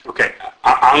Okay,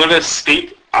 I'm going to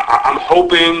speak. I'm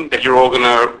hoping that you're all going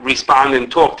to respond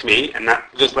and talk to me, and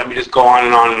not just let me just go on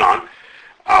and on and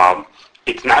on.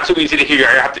 It's not so easy to hear.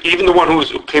 I have to, even the one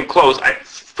who came close, it's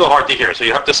still hard to hear. So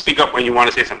you have to speak up when you want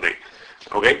to say something.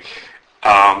 Okay.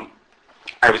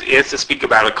 I was asked to speak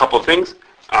about a couple of things,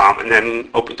 and then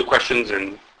open to questions.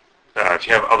 And if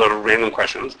you have other random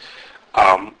questions,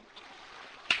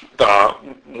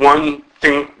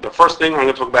 the first thing I'm going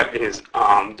to talk about is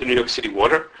the New York City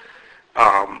water.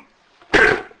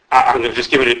 I'm going to just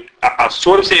give it. I'll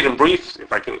sort of say it in brief,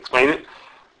 if I can explain it.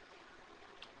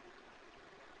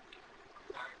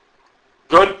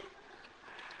 Good.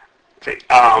 Okay.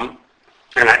 And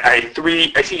I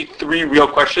see three real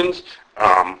questions.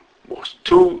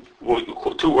 Two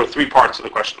or three parts of the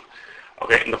question.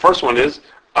 Okay. And the first one is,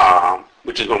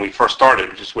 which is when we first started,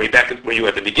 which is way back when you were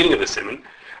at the beginning of the simon,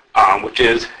 which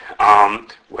is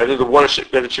whether the water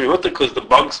should be mutter because the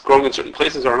bugs growing in certain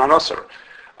places are not usher.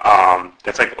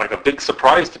 That's like a big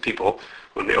surprise to people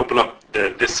when they open up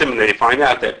this simon. They find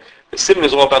out that the simon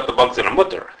is all about the bugs that are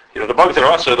mutter. The bugs that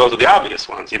are usher, those are the obvious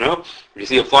ones. If you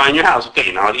see a fly in your house, okay,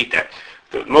 you're not allowed to eat that.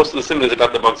 Most of the simon is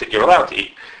about the bugs that you're allowed to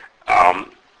eat.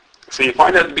 So you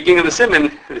find out at the beginning of the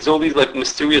simon, there's all these like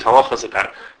mysterious halachas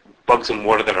about bugs in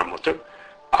water that are mutter.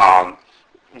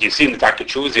 You see in the Dr.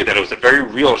 Chuzia that it was a very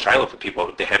real shiloh for people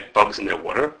that they had bugs in their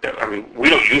water. We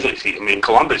don't usually see. In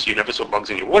Columbus, you never saw bugs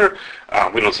in your water.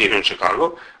 We don't see it here in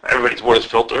Chicago. Everybody's water is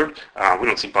filtered. We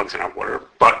don't see bugs in our water.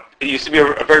 But it used to be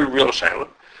a very real shiloh.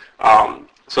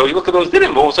 So you look at those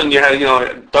dinim, all of a sudden you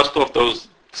had, dust off those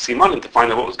simanim to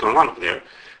find out what was going on over there.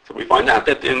 So we find out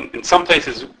that in some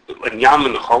places, like Yam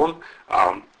and Cholim,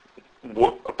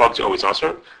 bugs are always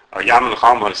usher. Yam and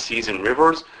Cholim are seas and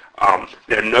rivers.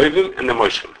 They're noivim and they're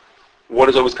moishim.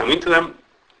 Water's always coming to them,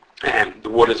 and the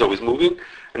water's always moving,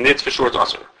 and that's for sure it's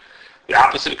usher. The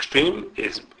opposite extreme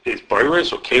is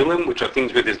boiris or kalim, which are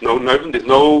things where there's no noivim, there's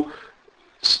no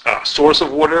source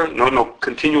of water, no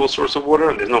continual source of water,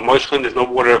 and there's no moishim, there's no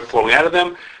water flowing out of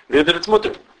them. There that it's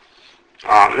mutter.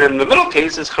 And then the middle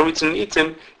case is charitz and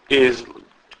itzim, is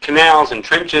canals and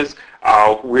trenches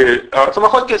where it's a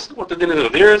machlokes what the din is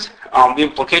of theirs. The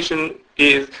implication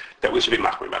is that we should be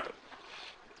machmir about it.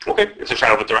 Okay, it's a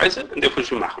shiloh with the Raisa, and therefore we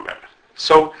should be machmir about it.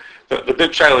 So the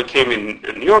big shiloh that came in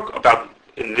New York about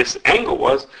in this angle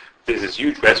was there's this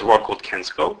huge reservoir called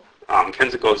Kensico.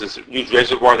 Kensico is this huge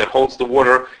reservoir that holds the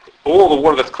water. All the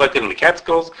water that's collected in the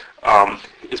Catskills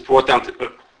is brought down to,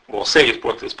 is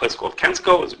brought to this place called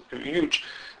Kensico. It's a huge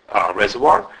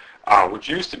reservoir, which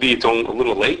used to be its own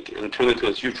little lake and turned into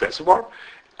this huge reservoir.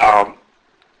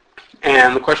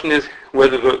 And the question is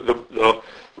whether the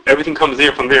everything comes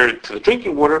there from there to the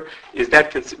drinking water.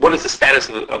 What is the status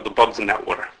of the bugs in that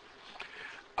water?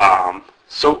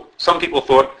 So some people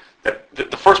thought that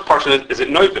the first portion is it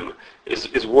noivim?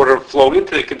 Is water flowing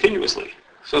into it continuously?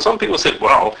 So some people said,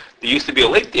 well, there used to be a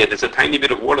lake there. There's a tiny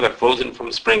bit of water that flows in from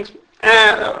the springs.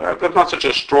 That's not such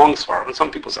a strong svara, but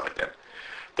some people said like that.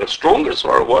 The stronger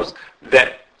svara was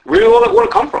that where did all that water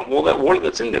come from? All that water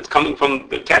that's in that's coming from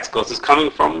the Catskills is coming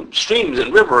from streams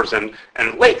and rivers and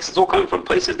lakes. It's all coming from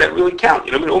places that really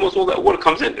count. Almost all that water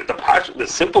comes in. The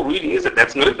simple reading is that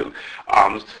that's noivim.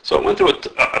 So it went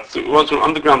through an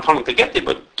underground tunnel to get there,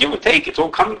 but give or take, it's all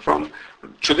coming from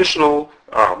traditional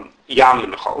yam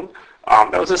and cholim.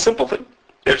 That was a simple thing.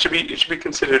 It should be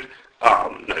considered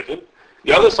noivim.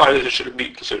 The other side is it should be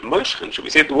considered moshchen. Should we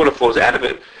say the water flows out of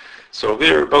it? So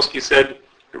there, Rebowski said,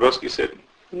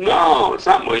 no, it's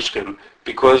not moishkim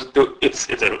because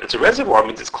it's a reservoir. It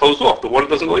means it's closed off. The water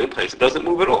doesn't go in place. It doesn't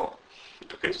move at all.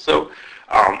 Okay, so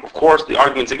of course the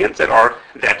arguments against that are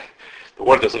that the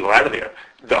water doesn't go out of there.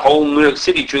 The whole New York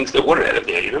City drinks the water out of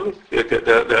there.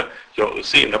 You'll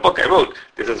see in the book I wrote,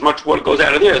 there's as much water goes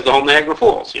out of there as the whole Niagara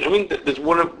Falls. There's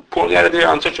water pouring out of there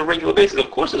on such a regular basis. Of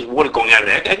course, there's water going out of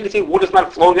there. I can say water's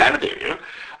not flowing out of there.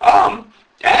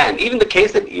 And even the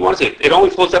case that you want to say, it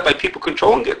only flows out by people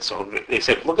controlling it. So they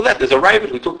said, look at that, there's a rival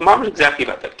who took Mamash exactly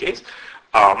about that case,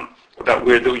 about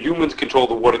where the humans control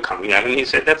the water coming out, and he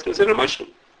said that's considered mushroom.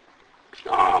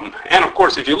 And of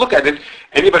course, if you look at it,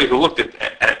 anybody who looked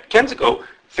at Kensico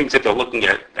thinks that they're looking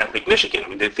at Lake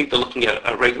Michigan. They think they're looking at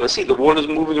a regular sea. The water's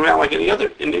moving around like any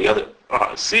other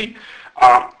sea.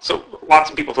 So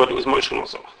lots of people thought it was mushroom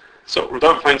also. So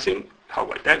Rudolf Feinstein held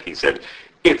like that. He said,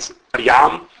 it's a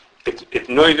yam, it's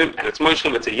noivim, and it's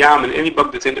moishim, it's a yam, and any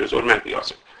bug that's in there is automatically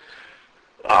awesome.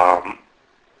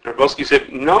 Rebowski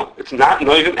said, no, it's not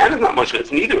noivim and it's not moishim,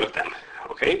 it's neither of them.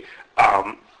 Okay?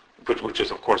 Which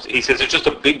is, of course, he says it's just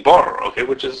a big bar, okay,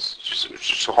 which is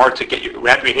just hard to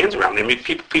wrap your hands around.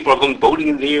 People are going boating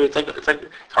in the air. It's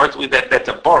hard to believe that that's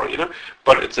a bar,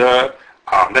 But it's a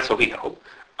That's what he held.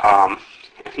 And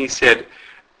he said,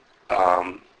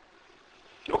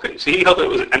 okay, so he held that it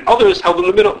was, and others held in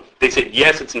the middle. They said,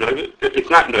 yes, it's noivim. It's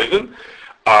not noivim.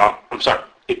 I'm sorry,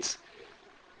 it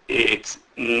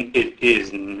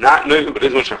is not noivim, but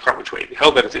it is much which way. They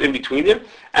held that it's in between there,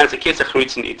 and it's a case of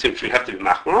charitz and itzim, so you have to be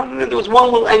machmir. And then there was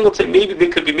one little angle to say maybe they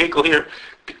could be makel here,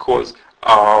 because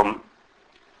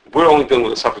we're only dealing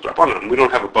with a suffix rabbanon. We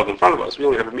don't have a bug in front of us. We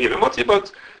only have a miyam and motzi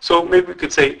bugs. So maybe we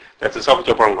could say that's a suffix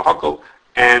rabbanon lahakol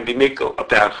and be makel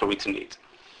about charitz and itzim.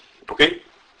 Okay?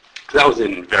 That was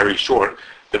in very short.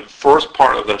 The first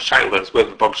part of the shaila is whether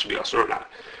the bug should be asur or not.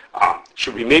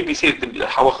 Should we maybe say that the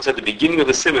halachas at the beginning of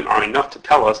the siman are enough to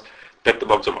tell us that the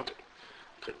bugs are mutter?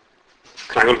 Okay.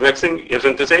 Can I go to the next thing? You have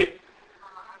something to say?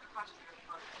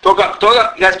 Talk up.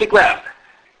 You gotta speak loud.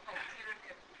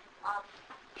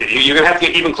 You're gonna have to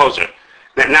get even closer.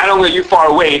 Not only are you far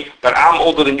away, but I'm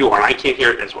older than you are, and I can't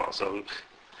hear it as well. So. Even if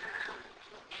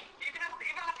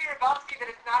you're about to that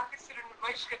it's not considered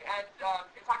meishkin and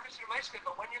it's not considered meishkin,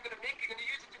 but when you're going to make, you're going to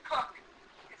use it to cook.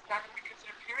 It's not going to be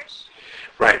considered purish.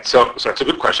 Right. So that's a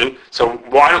good question. So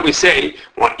why don't we say,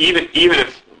 well, even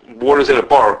if water's in a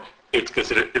bar, it's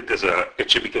considered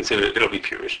it should be considered it'll be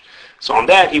purish. So on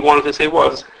that, he wanted to say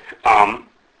was,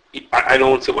 I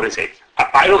don't say what I say.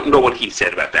 I don't know what he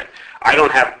said about that. I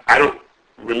don't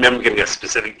remember getting a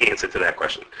specific answer to that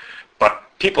question. But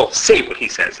people say what he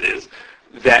says is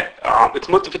that it's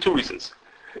mutter for two reasons.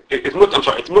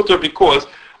 It's mutter because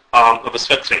of a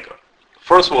svek sveka.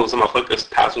 First of all, there's a machlokes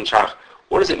taz and shach.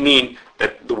 What does it mean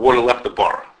that the water left the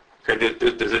bar? Okay,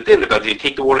 there's a din about you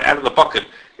take the water out of the bucket.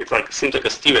 It seems like a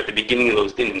steer at the beginning of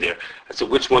those dinim there. So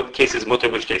which one case is mutter,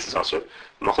 which case is also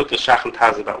machlokes shach and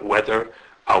taz about whether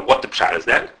what the pshat is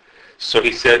that. So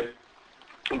he said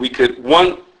we could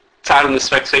one side of the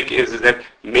svek sveka is that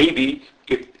maybe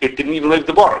it didn't even leave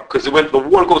the bar because the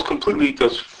water goes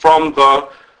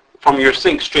from your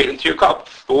sink straight into your cup.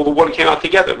 All the water came out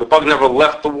together. The bug never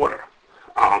left the water.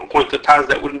 According to Taz,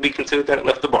 that wouldn't be considered that it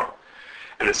left the bar.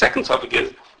 And the second topic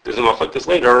is there's a like this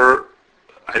later.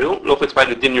 I don't know if it's by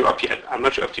the din you're up yet. I'm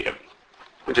not sure up to yet.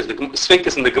 Which is the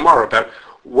Sphinx in the Gemara about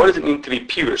what does it mean to be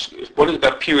purish? What is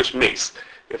about purish mace?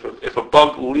 If a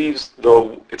bug leaves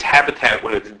its habitat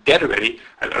when it's dead already,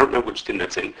 I don't remember which din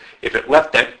that's in. If it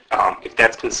left that, if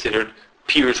that's considered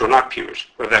purish or not purish,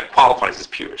 whether that qualifies as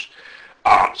purish.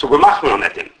 So we're machmir on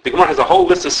that din. The Gemara has a whole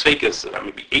list of sveikas,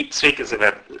 maybe 8 sveikas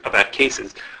about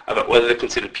cases about whether they're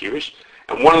considered purish,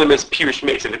 and one of them is purish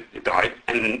mace, and it died.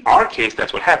 And in our case,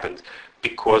 that's what happens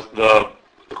because the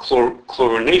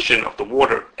chlorination of the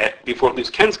water before it leaves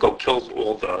Kensko kills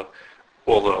all the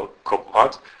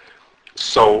copepods.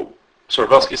 So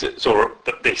Rabelsky said, so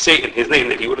they say in his name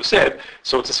that he would have said,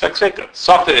 so it's a svek sveka.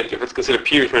 Safek, if it's considered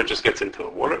purish when it just gets into the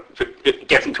water, if it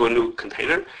gets into a new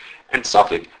container, and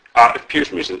safek, if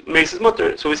purish mace is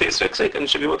mutter, so we say svek sveka, and it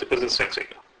should be mutter because it's svek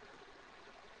sveka.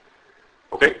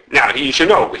 Okay? Now, you should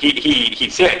know, he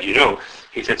said,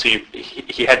 he said, so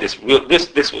he had this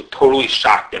would totally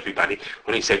shocked everybody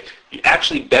when he said, you're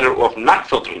actually better off not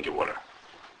filtering your water.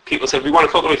 People said, we want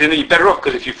to filter it, you're better off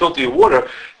because if you filter your water,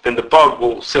 then the bug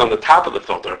will sit on the top of the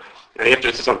filter. And after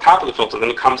it sits on top of the filter, then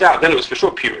it comes out. Then it was for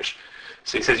sure purish.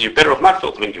 So he says, you're better off not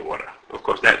filtering your water. Of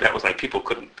course, that was like people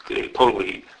couldn't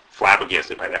totally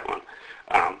flabbergasted by that one.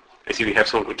 I see we have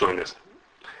someone who joined us.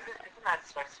 Isn't that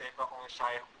svek sveka only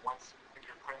shy once if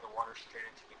you're putting the water straight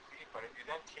into the creek? But if you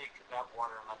then take that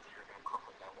water, not that you're going to cook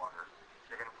with that water,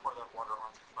 you're going to pour that water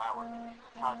onto flour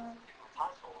and the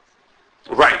taz holds.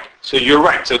 Right. So you're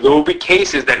right. So there will be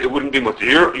cases that it wouldn't be mutter.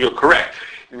 You're correct.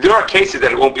 There are cases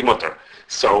that it won't be mutter.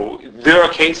 So there are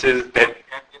cases that.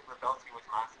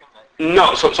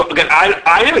 No. So again,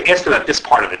 I never asked about this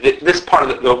part of it. This part of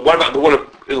it. What about the water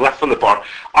left from the bar?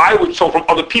 I would show from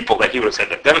other people that he would have said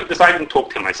that. This I didn't talk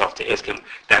to him myself to ask him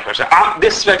that question.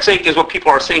 This svek is what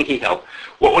people are saying he held.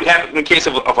 What would happen in the case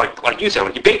of like you said,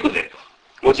 when you bake with it?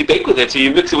 Once you bake with it, so you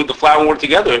mix it with the flour and water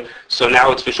together, so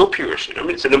now it's for sure purish. You know what I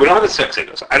mean? So then we don't have the svek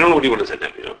sveka. So I don't know what he would have said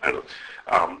then. I don't. Were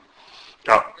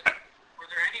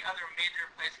there any other major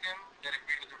poskim that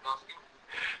agreed with Rabelsky?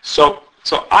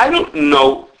 So I don't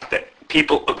know that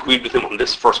people agreed with him on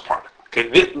this first part. Okay,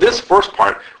 this first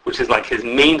part, which is like his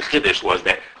main chiddush, was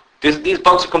that these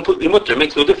bugs are completely mutter. It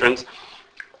makes no difference.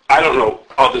 I don't know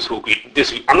others who agreed.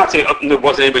 I'm not saying there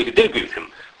wasn't anybody who did agree with him.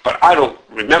 But I don't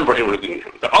remember anyone agreeing with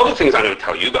him. The other things I'm going to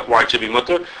tell you about why it should be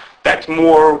mutter, that's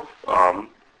more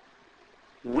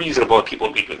reasonable if people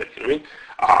agree with it. You know what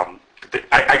I mean?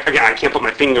 I can't put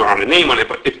my finger on the name on it,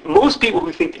 but if most people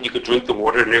who think that you could drink the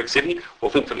water in New York City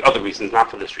will think for the other reasons, not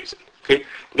for this reason. Okay?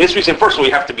 This reason, first of all,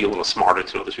 you have to be a little smarter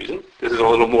to know this reason. This is a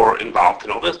little more involved to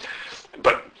know this.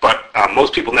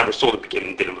 most people never saw the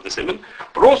beginning dinim of the simon.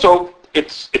 But also,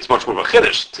 it's much more of a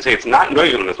chiddush to say it's not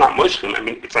noyim and it's not moshkim. I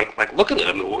mean, it's like look at it.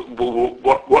 I mean,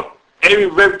 what every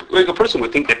regular person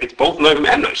would think that it's both noyim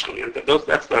and moshkim. You know,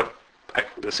 that's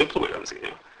the simple way to understand. You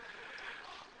know?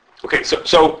 Okay,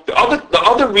 so the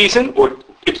other reason, or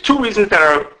it's two reasons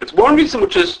it's one reason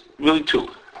which is really two,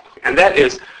 and that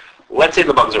is, let's say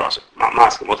the bugs are awesome.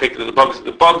 Masking. We'll take the bugs.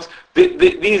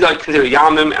 These I consider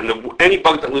yamim, and any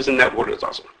bug that lives in that water is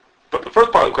awesome. But the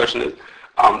first part of the question is,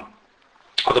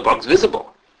 are the bugs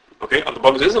visible? Okay, are the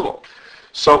bugs visible?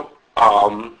 So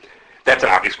that's an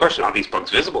obvious question. Are these bugs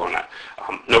visible or not?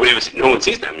 No one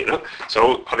sees them, you know.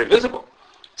 So are they visible?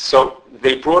 So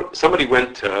somebody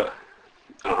went to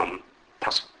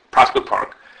Prospect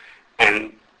Park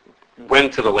and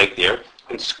went to the lake there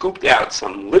and scooped out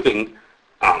some living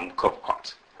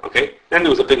copepods. Okay? Then there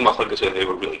was a big machlokes whether they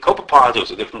were really copepods, it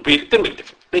was a different breed, it didn't make a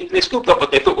difference. They scooped up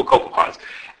what they thought were copepods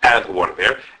out of the water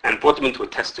there and brought them into a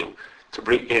test tube to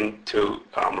bring into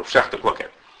Rav Shechter to look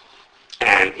at.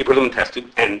 And he put them in a test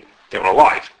tube and they were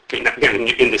alive. Okay, now, again,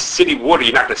 in the city water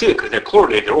you're not going to see them because they're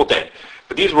chlorinated, they're all dead.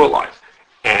 But these were alive.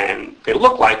 And they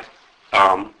look like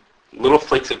little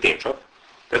flakes of dandruff.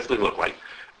 That's what they look like.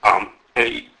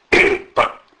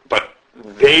 But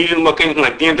they didn't look anything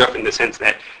like dandruff in the sense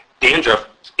that dandruff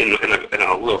in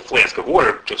a little flask of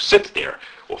water just sits there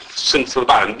or sinks to the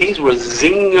bottom. These were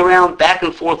zinging around back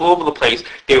and forth all over the place.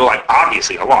 They were like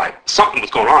obviously alive. Something was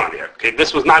going on in there. Okay,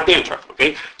 this was not dandruff.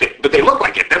 Okay, but they looked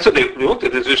like it. That's what they looked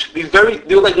at.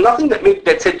 They were like nothing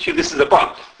that said to you this is a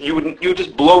bug. You would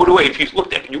just blow it away if you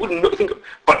looked at it. You wouldn't think of it.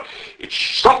 But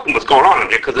something was going on in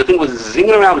there because the thing was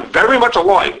zinging around very much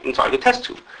alive inside the test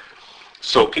tube.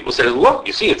 So people said, look,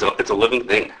 you see, it's a living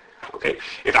thing. Okay,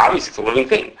 it's obvious it's a living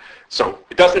thing. So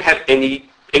it doesn't have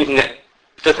anything that.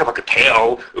 It doesn't have like a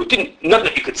tail. Nothing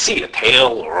that you could see, a tail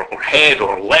or head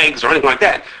or legs or anything like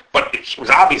that. But it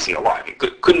was obviously alive. You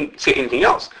couldn't see anything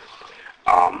else.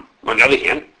 On the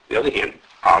other hand,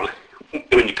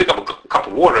 when you pick up a cup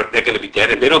of water, they're going to be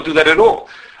dead, and they don't do that at all.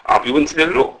 You wouldn't see that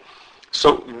at all.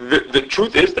 So the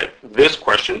truth is that this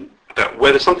question, that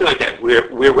whether something like that,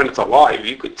 where when it's alive,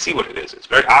 you could see what it is. It's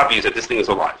very obvious that this thing is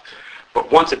alive. But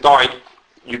once it died,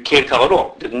 you can't tell at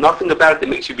all. There's nothing about it that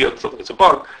makes you be able to tell it's a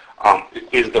bug.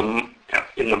 In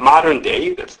the modern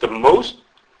day, that's the most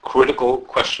critical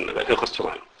question about Hilchos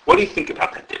Tolaim. What do you think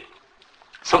about that thing?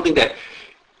 Something that,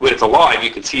 when it's alive,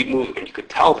 you can see it moving and you can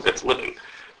tell that it's living.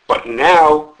 But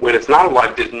now, when it's not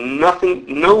alive, there's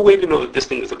no way to know that this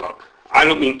thing is a bug. I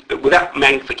don't mean, without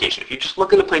magnification. If you just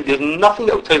look at the plane, there's nothing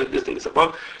that will tell you that this thing is a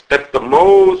bug. That's the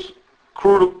most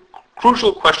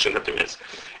crucial question that there is.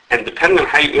 And depending on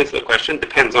how you answer the question,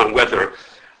 depends on whether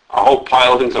a whole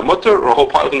pile of things are mutter or a whole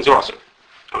pile of things are asur.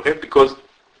 Okay? Because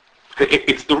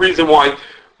it's the reason why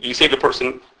you say to the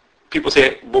person, people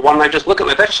say, well, why don't I just look at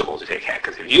my vegetables? You say, yeah,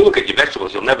 because if you look at your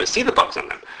vegetables, you'll never see the bugs in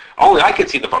them. Only I can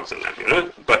see the bugs in them, you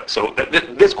know? But so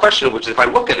this question, which is if I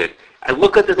look at it, I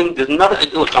look at the thing, there's nothing,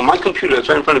 look, on my computer that's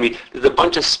right in front of me, there's a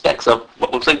bunch of specks of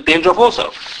what looks like dandruff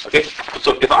also. Okay?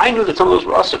 So if I knew that some of those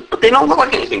were asur, but they don't look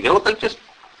like anything, they look like just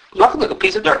nothing, like a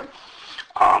piece of dirt.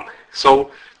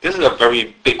 So this is a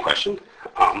very big question.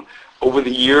 Over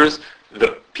the years,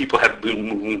 the people have been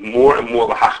moving more and more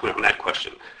lahachmir on that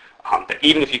question. That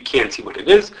even if you can't see what it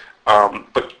is,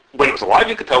 but when it was alive,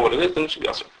 you could tell what it is, then it should be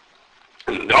asur.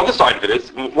 And the other side of it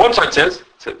is, one side says,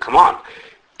 come on,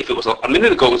 if it was a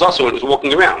minute ago, it was asur and it was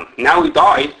walking around. Now he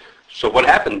died, so what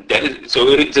happened? So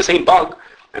it's the same bug.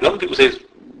 And other people say,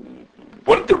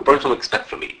 what did the Rebbeinu expect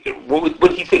from me? What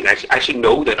did he think? I should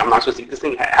know that I'm not supposed to eat this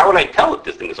thing. How would I tell if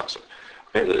this thing is asur?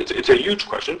 Okay, it's a huge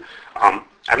question. I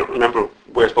don't remember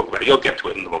where I spoke about it. You'll get to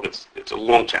it in the book. It's a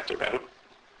long chapter about it,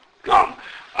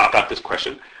 about this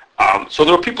question. So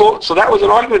there were people. So that was an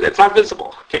argument that's not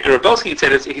visible. Okay, and Rebelsky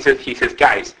says,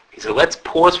 guys, let's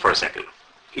pause for a second.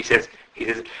 He says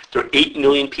there are 8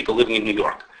 million people living in New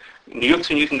York. New York's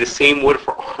been using the same water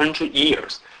for 100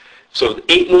 years. So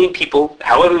 8 million people,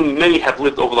 however many have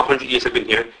lived over the 100 years I've been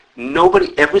here,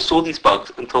 nobody ever saw these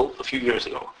bugs until a few years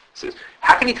ago. He says,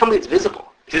 how can you tell me it's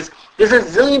visible? He says, there's a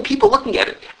zillion people looking at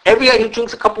it. Every guy who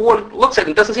drinks a cup of water looks at it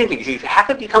and doesn't say anything. He says, how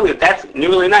can you tell me that that's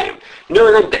Nirul Einayim?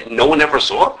 Nirul Einayim that no one ever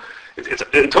saw? It's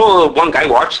until one guy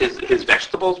watched his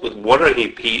vegetables with water and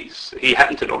he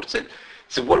happened to notice it. He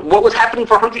said, what was happening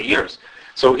for 100 years?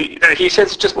 So he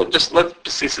says,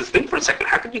 let's see this thing for a second.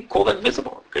 How could you call that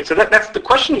visible? Okay, so that's the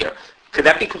question here. Could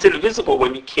that be considered visible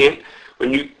when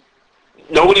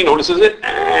nobody notices it,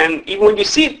 and even when you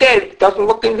see it dead, it doesn't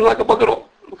look anything like a bug at all?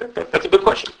 Okay, that's a good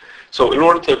question. So in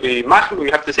order to be machmir,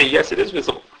 you have to say yes, it is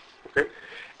visible. Okay,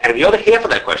 and the other half of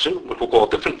that question, which we'll call a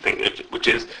different thing, which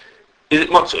is is it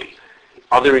matzui?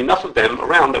 Are there enough of them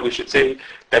around that we should say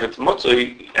that it's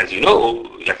matzui? As you know,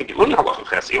 I think you learn halacha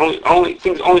chesed. Only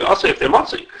things only also if they're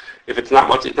matzui. If it's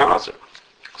not matzui, it's not also.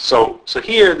 So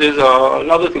here there's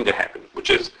another thing that happened, which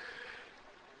is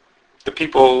the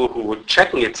people who were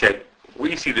checking it said,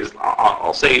 we see this.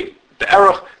 I'll say the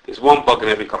erech. There's one bug in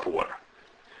every cup of water.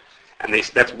 And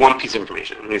that's one piece of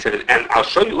information. And they said, and I'll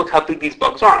show you, look how big these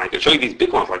bugs are. I can show you these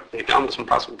big ones, like they found this from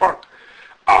Prospect Park.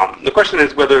 The question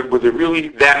is were there really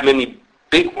that many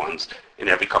big ones in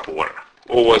every cup of water?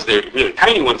 Or was there really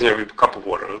tiny ones in every cup of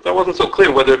water? That wasn't so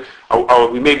clear whether, are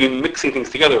we maybe mixing things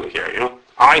together over here, you know?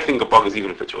 I think a bug is even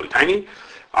if it's really tiny.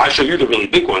 I show you the really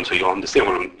big one so you'll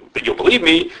understand that you'll believe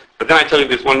me, but then I tell you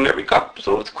there's one in every cup.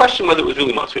 So it's a question whether it was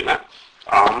really much or not.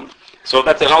 So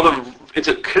that's another, it's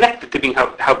connected to being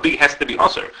how big it has to be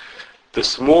usher. The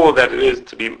smaller that it is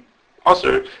to be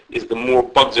usher is the more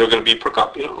bugs there are going to be per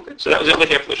cup, you know. Okay? So that was the other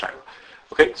half of the shayla.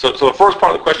 Okay, so the first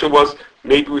part of the question was,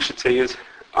 maybe we should say is,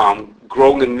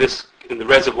 growing in the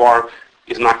reservoir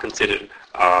is not considered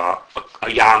a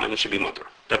yam and it should be mutter.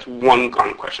 That's one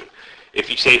kind of question. If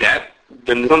you say that,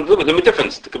 then there's a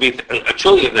difference. There could be a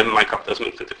trillion of them in my cup, doesn't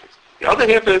make the difference. The other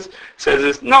half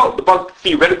says no, the bug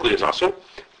theoretically is usher,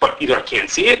 but either I can't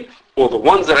see it, or the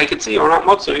ones that I can see are not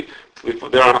matzui, they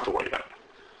don't have to worry about it.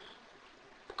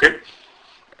 Okay?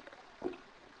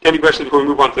 Any questions before we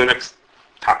move on to the next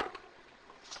topic?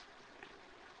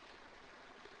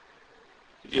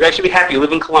 You guys should be happy. You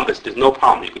live in Columbus. There's no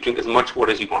problem. You can drink as much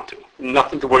water as you want to.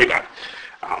 Nothing to worry about.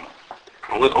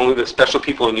 Only the special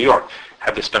people in New York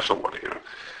have this special water, you know.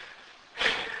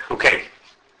 Okay.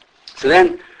 So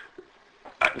then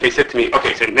they said to me,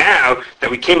 okay, so now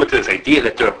that we came into this idea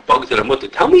that there are bugs that are mutter,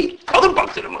 tell me other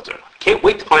bugs that are mutter. I can't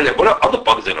wait to find out what are other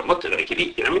bugs that are mutter that I could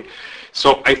eat, you know what I mean?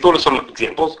 So I thought of some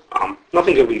examples.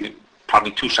 Nothing going to be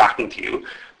probably too shocking to you,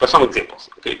 but some examples.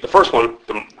 Okay, the first one,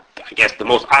 I guess the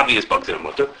most obvious bugs that are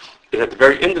mutter, is at the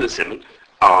very end of the simon,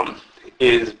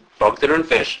 is bugs that are in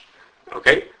fish.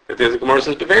 Okay, that there's a Gemara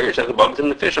says Bavarian that the bugs in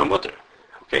the fish are mutter.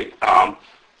 Okay,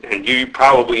 and you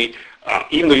probably,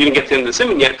 even though you didn't get to the end of the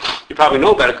simon yet, you probably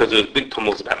know about it because there was big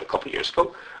tumults about it a couple of years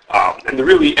ago. And there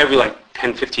really, every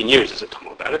 10, 15 years there's a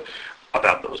tumult about it,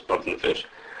 about those bugs in the fish.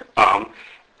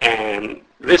 And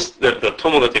the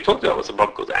tumult that they talked about was a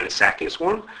bug called Anisakis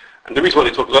worm. And the reason why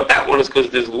they talked about that one is because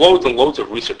there's loads and loads of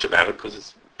research about it because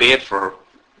it's bad for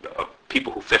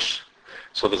people who fish.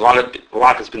 So there's a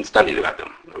lot has been studied about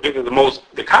them. Okay,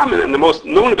 they're common and the most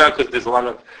known about because there's a lot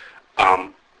of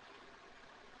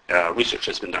research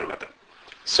that's been done about them.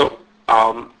 So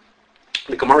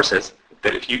the Gemara says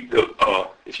that if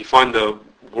you find the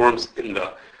worms in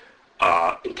the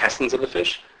intestines of the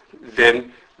fish,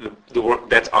 then the worm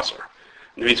that's usher.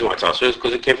 The reason why it's usher is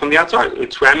because it came from the outside.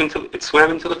 It swam into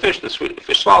the fish. The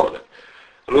fish swallowed it.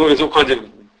 And there's all kinds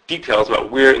of details about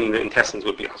where in the intestines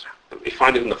would be usher. If they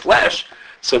find it in the flesh,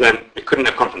 so then it couldn't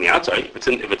have come from the outside. If it's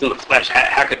in the flesh,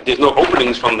 there's no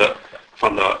openings from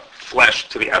the flesh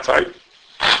to the outside.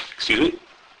 Excuse me.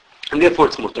 And therefore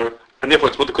it's mutter. And therefore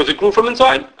it's mutter because it grew from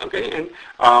inside. Okay,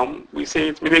 and we say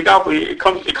it's midegavli.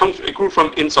 It grew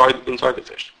from inside the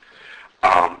fish.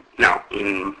 Now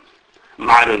in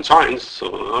modern science, so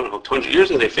I don't know, 200 years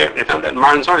ago, they found that in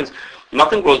modern science,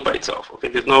 nothing grows by itself. Okay,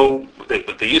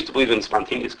 but they used to believe in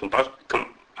spontaneous combustion,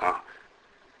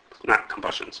 not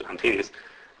combustion, spontaneous.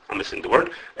 I'm missing the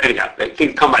word. Anyhow,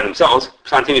 things come by themselves,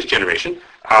 spontaneous generation.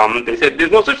 They said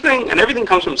there's no such thing, and everything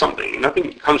comes from something.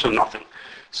 Nothing comes from nothing.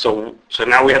 So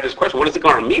now we have this question: what does the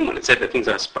Gemara mean when it said that things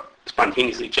are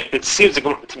spontaneously generated? It seems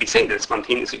to be saying that it's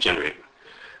spontaneously generated.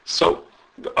 So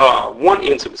one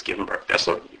answer was given by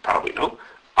Dessler, you probably know,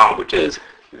 which is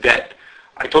that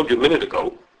I told you a minute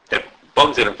ago that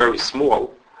bugs that are very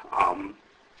small are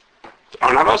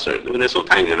not usher. When they're so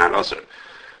tiny, they're not usher.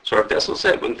 So Rav Dessler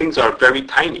said when things are very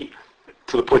tiny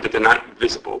to the point that they're not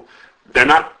visible, they're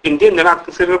not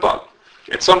considered a bug.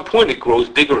 At some point it grows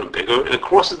bigger and bigger and it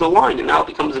crosses the line and now it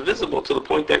becomes visible to the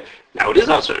point that now it is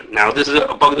usher. Now this is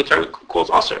a bug that Torah calls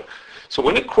usher. So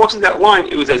when it crosses that line,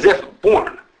 it was as if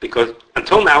born. Because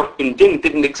until now, Indin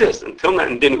didn't exist. Until now,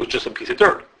 Indin was just a piece of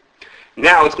dirt.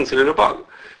 Now it's considered a bug.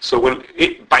 So when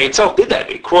it by itself did that,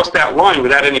 it crossed that line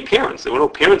without any parents. There were no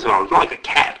parents involved. It's not like a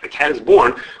cat. A cat is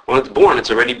born. When it's born,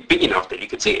 it's already big enough that you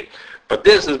could see it. But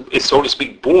this is so to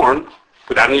speak, born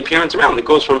without any parents around. It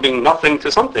goes from being nothing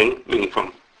to something, meaning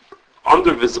from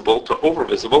undervisible to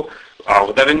overvisible,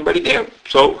 without anybody there.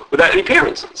 So without any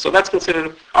parents. So that's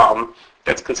considered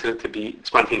to be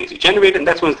spontaneously generated, and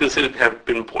that's when it's considered to have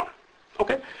been born.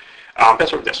 Okay?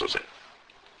 That's what Dessler said.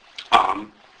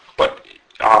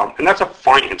 And that's a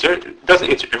fine answer. It doesn't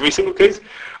answer every single case.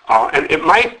 And it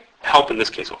might help in this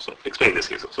case also, explain this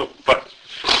case also. But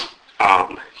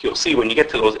you'll see when you get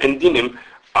to those endinim,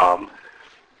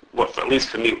 what at least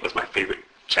for me was my favorite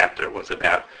chapter was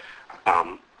about,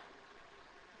 oh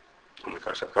my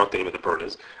gosh, I forgot what the name of the bird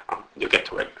is. You'll get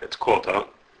to it. It's called,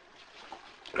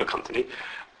 it'll come to me.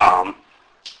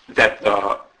 That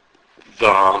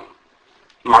the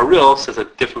Maril says a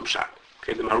different shot.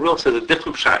 Okay, the Maril says a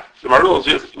different shot. The Maril is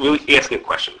just really asking a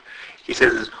question. He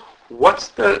says, what's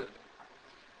the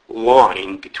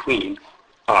line between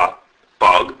a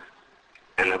bug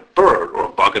and a bird, or a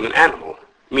bug and an animal?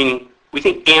 Meaning, we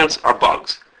think ants are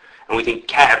bugs, and we think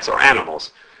cats are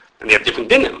animals, and they have different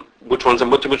dinim. Which ones are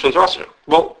mutter, which ones are usher?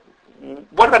 Well,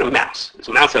 what about a mouse? Is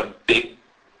a mouse a big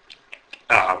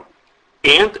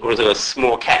ant, or is it a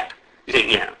small cat? You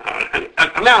say, yeah,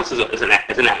 a mouse is an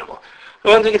animal.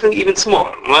 Well, you think even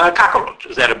smaller. Well, a cockroach,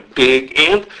 is that a big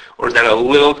ant, or is that a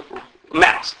little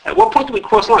mouse? At what point do we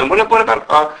cross the line? What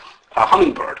about a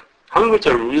hummingbird? Hummingbirds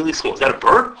are really small. Is that a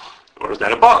bird, or is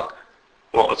that a bug?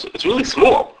 Well, it's really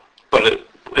small, but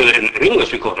in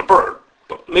English we call it a bird.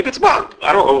 But maybe it's a bug.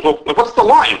 I don't know. What's the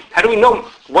line? How do we know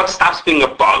what stops being a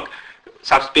bug,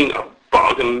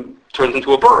 and turns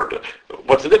into a bird?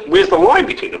 Where's the line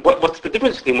between them? What's the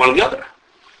difference between one and the other?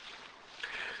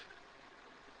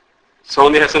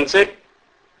 Someone has something to say?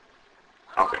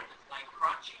 Okay. Like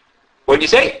crunchy. What did you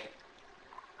say?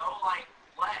 No, like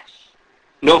flesh.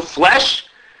 No flesh?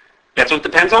 That's what it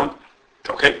depends on?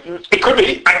 Okay. It could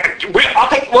be.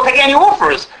 We'll take any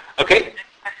offers. Okay.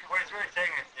 What it's really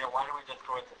saying is, why don't we just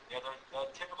go with the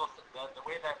typical, the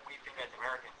way that we think as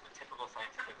Americans, the typical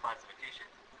scientific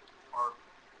classifications are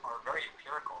very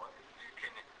empirical.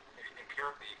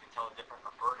 Empirically, you can tell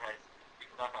a bird has,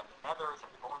 you can look at the feathers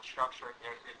and the bone structure.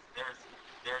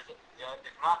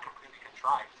 It's not completely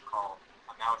contrived to call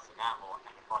a mouse an animal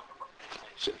and a bug a bird.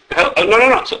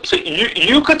 No. So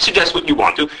you could suggest what you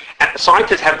want to, and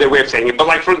scientists have their way of saying it, but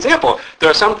like, for example, there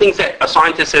are some things that a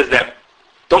scientist says that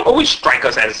don't always strike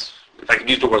us as, if I could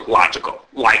use the word logical,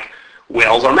 like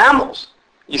whales are mammals.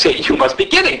 You say, you must be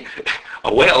kidding.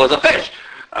 A whale is a fish.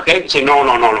 Okay? You say, no,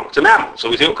 it's a mammal. So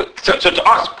we say, okay. So to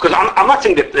us, because I'm not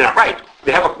saying that they're not right.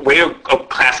 They have a way of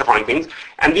classifying things,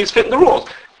 and these fit in the rules.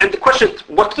 And the question is,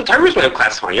 what's the Torah's way of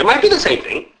classifying? It might be the same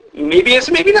thing. Maybe it's,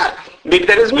 maybe not. Maybe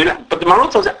that is, maybe not. But the Maral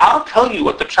tells you, I'll tell you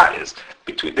what the shot is,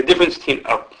 between the difference between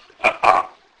a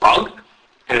bug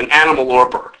and an animal or a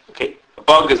bird. Okay? A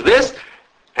bug is this,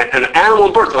 and an animal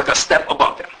and bird is like a step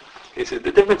above them. He says,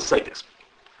 the difference is like this.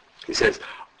 He says,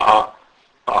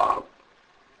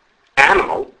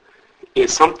 animal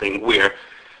is something where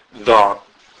the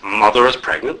mother is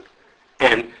pregnant,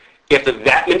 and after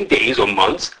that many days or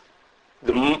months,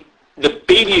 the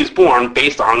baby is born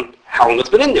based on how long it's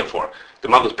been in there for. The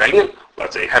mother's pregnant,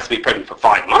 let's say it has to be pregnant for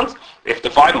 5 months. After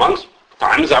 5 months,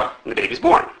 time is up, and the baby's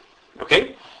born.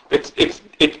 Okay? It's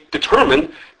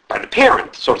determined by the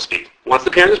parent, so to speak. Once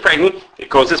the parent is pregnant, it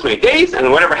goes this many days, and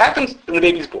whatever happens, then the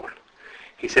baby's born.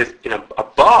 He says, a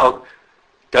bug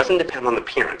doesn't depend on the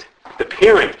parent. The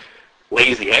parent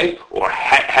lays the egg, or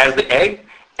has the egg,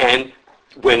 and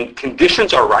when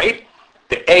conditions are right,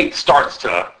 the egg starts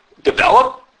to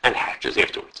develop and hatches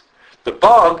afterwards. The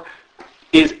bug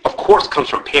of course, comes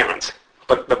from parents,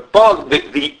 but the bug,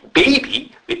 the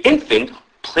baby, the infant,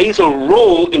 plays a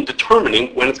role in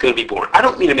determining when it's going to be born. I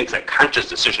don't mean it makes a conscious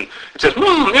decision. It says,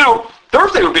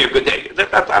 Thursday would be a good day.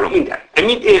 I don't mean that. I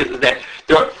mean is that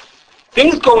there are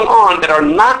things going on that are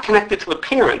not connected to the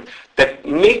parent that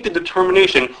make the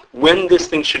determination when this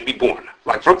thing should be born.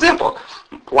 Like, for example,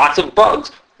 lots of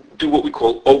bugs do what we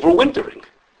call overwintering.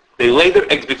 They lay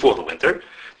their eggs before the winter.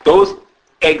 Those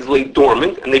eggs lay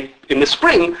dormant, and in the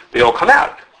spring, they all come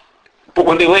out. But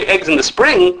when they lay eggs in the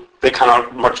spring, they come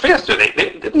out much faster.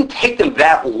 It didn't take them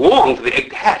that long for the egg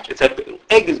to hatch. It's that the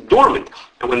egg is dormant.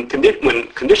 And when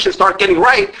conditions start getting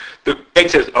right, the egg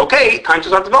says, okay, time to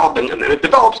start developing. And then it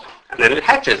develops, and then it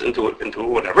hatches into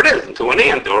whatever it is, into an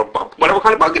ant or whatever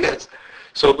kind of bug it is.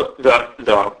 So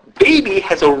the baby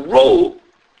has a role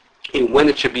in when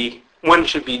it should be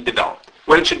developed,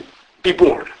 when it should be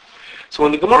born. So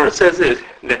when the Gemara says is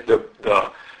that the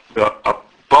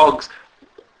bugs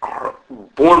are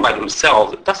born by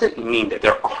themselves, it doesn't mean that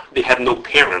they have no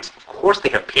parents. Of course they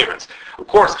have parents. Of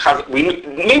course,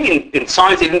 maybe in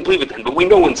science they didn't believe it then, but we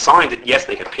know in science that yes,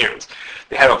 they have parents.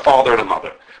 They have a father and a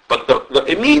mother. But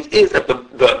it means is that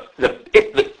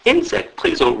if the insect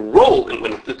plays a role in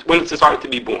when it's decided to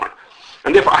be born.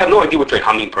 And therefore, I have no idea what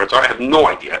hummingbirds are. I have no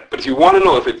idea. But if you want to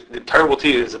know if the terrible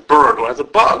tea is a bird or as a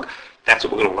bug, that's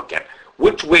what we're going to look at.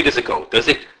 Which way does it go? Does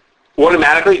it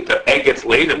automatically the egg gets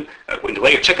laid, and when you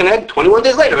lay a chicken egg, 21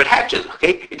 days later it hatches.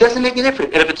 Okay, it doesn't make a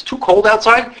difference. And if it's too cold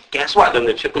outside, guess what? Then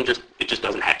the chicken just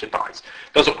doesn't hatch. It dies.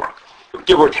 Doesn't work.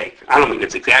 Give or take. I don't mean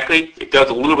it's exactly. It does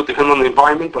a little bit depend on the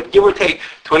environment, but give or take,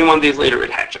 21 days later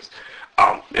it hatches.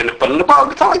 But in the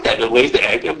bug, it's not like that. It lays the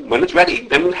egg, and when it's ready,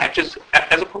 then it hatches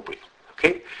as appropriate.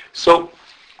 Okay, so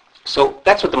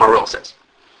that's what the Maharil says.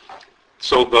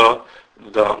 So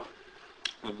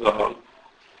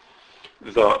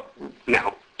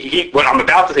now what I'm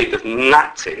about to say does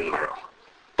not say in the Maharil,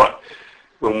 but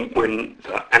when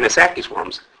the Anisakis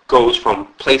worms goes from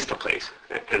place to place,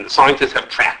 and the scientists have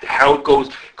tracked how it goes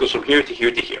from here to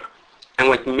here to here, and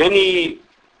like many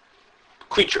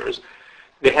creatures,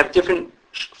 they have different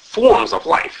forms of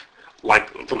life.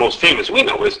 Like the most famous we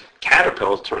know is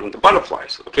caterpillars turn into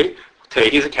butterflies. Okay, today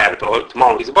he's a caterpillar,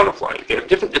 tomorrow he's a butterfly. They have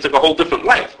different. It's like a whole different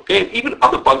life. Okay, and even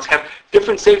other bugs have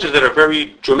different stages that are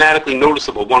very dramatically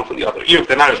noticeable one from the other, even if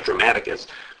they're not as dramatic as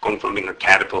going from being a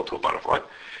caterpillar to a butterfly.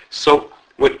 So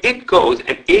when it goes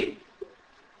and it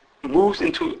moves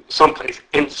into someplace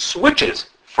and switches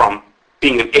from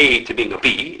being an A to being a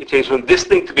B, it changes from this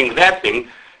thing to being that thing,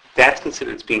 that's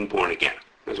considered as being born again.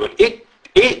 Because when it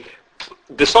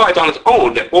decides on its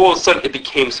own that all of a sudden it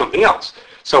became something else.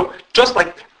 So just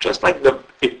like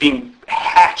it being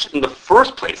hatched in the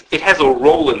first place, it has a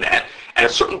role in that. At a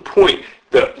certain point,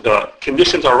 the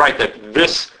conditions are right that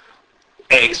this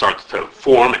egg starts to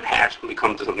form and hatch and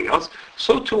become to something else.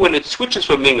 So too, when it switches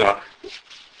from being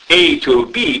A to a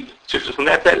B, switches from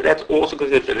that's also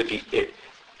considered that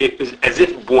it is as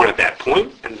if born at that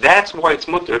point, and that's why it's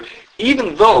mutter.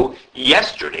 Even though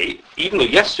yesterday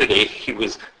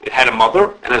it had a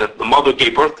mother, and the mother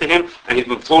gave birth to him, and he's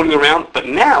been floating around. But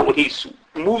now, when he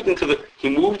moved into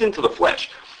the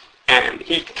flesh, and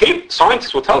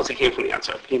scientists will tell us he came from the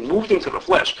outside. He moved into the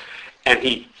flesh, and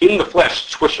he in the flesh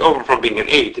switched over from being an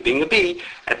A to being a B.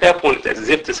 At that point, it's as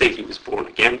if to say he was born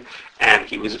again, and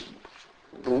he was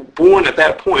born at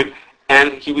that point.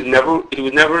 And he was never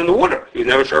in the water. He was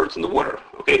never sure it's in the water.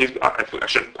 Okay, I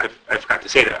forgot to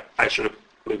say that.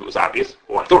 Maybe it was obvious,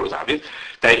 or I thought it was obvious,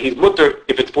 that he's mutter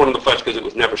if it's born in the flesh because it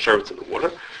was never sure it's in the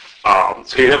water.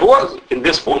 So he never was. In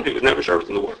this form, he was never sure it's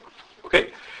in the water.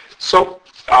 Okay, so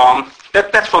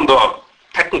that's from the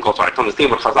technical side, to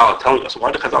understand what Chazal is telling us.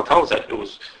 Why did Chazal tell us that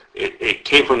it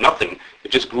came from nothing?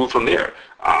 It just grew from there.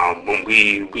 When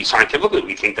we scientifically,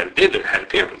 we think that it had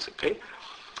appearance. Okay.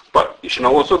 But you should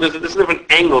know also there's a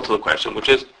different angle to the question, which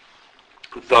is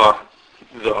the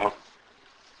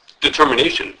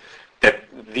determination that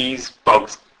these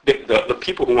bugs, the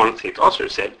people who want to take Usher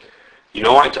said, you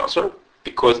know why it's Usher?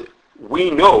 Because we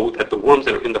know that the worms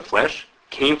that are in the flesh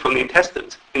came from the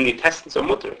intestines. In the intestines are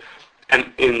mutter. And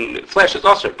in the flesh is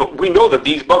Usher. But we know that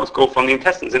these bugs go from the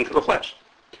intestines into the flesh.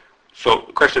 So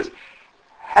the question is,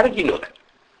 how did you know that?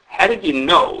 How did you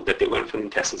know that they went from the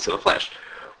intestines to the flesh?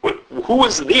 Who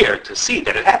was there to see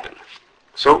that it happened?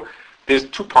 So there's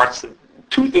two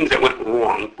things that went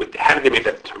wrong with how did they make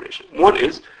that determination. One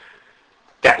is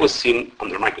that was seen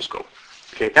under a microscope.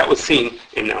 Okay, that was seen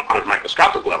on a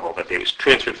microscopic level that they was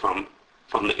transferred from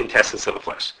the intestines to the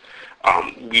flesh.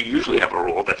 We usually have a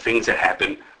rule that things that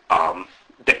happen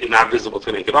that are not visible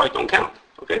to the naked eye don't count.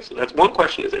 Okay, so that's one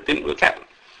question is it didn't really happen.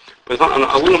 But it's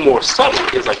a little more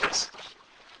subtle is like this.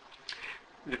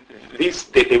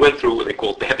 They went through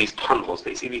what they have these tunnels.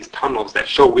 They see these tunnels that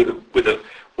show where the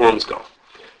worms go.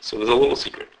 So there's a little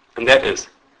secret, and that is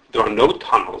there are no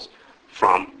tunnels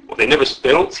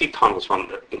they don't see tunnels from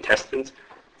the intestines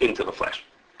into the flesh.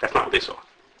 That's not what they saw.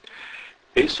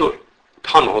 They saw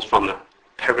tunnels from the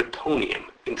peritoneum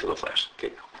into the flesh.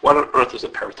 Okay, what on earth is a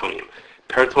peritoneum?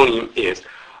 Peritoneum is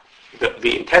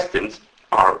the intestines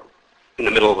are in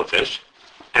the middle of the fish,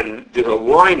 and there's a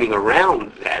lining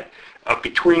around that.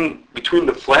 Between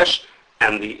the flesh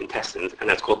and the intestines, and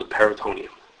that's called the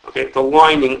peritoneum. Okay, the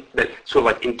lining that sort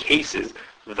of like encases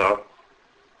the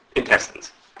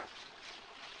intestines.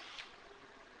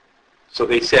 So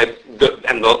they said the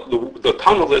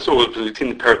tunnel that was between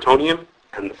the peritoneum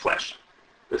and the flesh.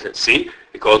 They said, see,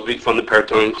 it goes from the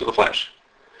peritoneum to the flesh.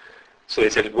 So they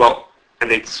said, well, and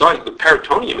they decided the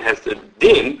peritoneum has the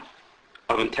din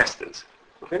of intestines.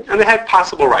 Okay, and they had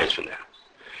possible rights from that.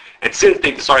 And since they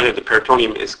decided the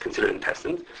peritoneum is considered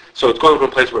intestines, so it's going from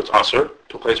a place where it's usher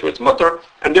to a place where it's mutter,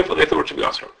 and therefore they thought it should be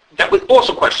usher. That was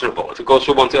also questionable. If it goes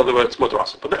from one to the other, it's mutter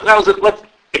usher. But that was it. Let's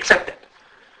accept that.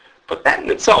 But that in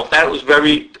itself,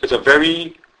 is a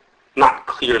very not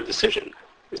clear decision.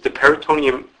 Is the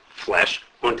peritoneum flesh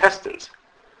or intestines?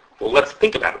 Well, let's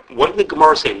think about it. What did the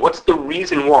Gemara say? What's the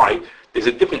reason why there's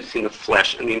a difference between the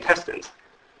flesh and the intestines?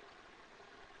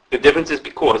 The difference is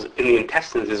because in the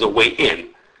intestines there's a way in.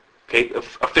 Okay, a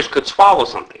fish could swallow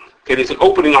something. Okay, there's an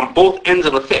opening on both ends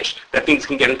of the fish that things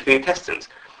can get into the intestines.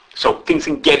 So things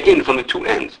can get in from the two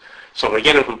ends. So they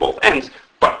get in from both ends,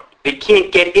 but they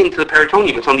can't get into the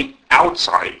peritoneum. It's on the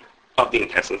outside of the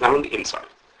intestines, not on the inside.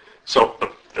 So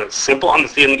the simple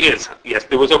understanding is, yes,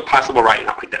 there was a possible right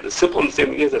now like that. The simple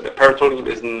understanding is that the peritoneum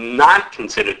is not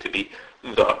considered to be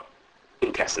the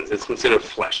intestines. It's considered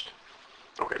flesh.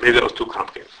 Okay, maybe that was too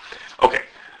complicated. Okay,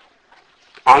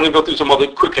 I'm going to go through some other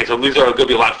quick cases. These are going to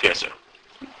be a lot faster.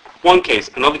 One case,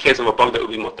 another case of a bug that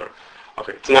would be mutter.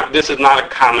 Okay, this is not a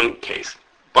common case,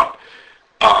 but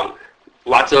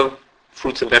lots of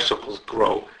fruits and vegetables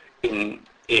grow in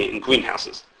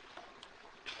greenhouses.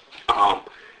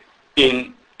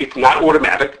 It's not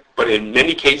automatic, but in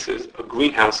many cases, a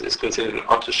greenhouse is considered an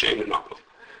artisan and not.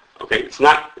 Okay, it's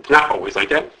not always like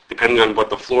that, depending on what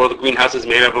the floor of the greenhouse is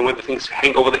made of and whether things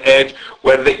hang over the edge,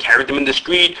 whether they carried them in the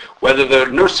street, whether the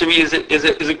nursery is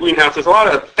a greenhouse. There's a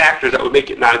lot of factors that would make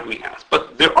it not a greenhouse.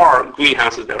 But there are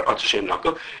greenhouses that are artisan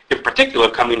and in particular,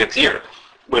 coming next year,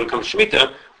 when it comes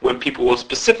Shemitah, when people will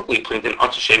specifically plant an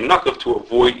artisan and to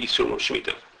avoid Yisur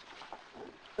Shemitah.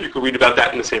 You can read about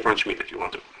that in the Sefer on Shemitah if you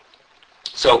want to.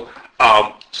 So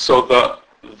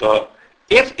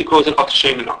if it grows an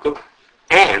artisan and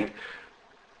and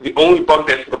the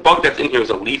bug that's in here is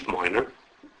a leaf miner,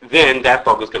 then that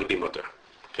bug is going to be mutter.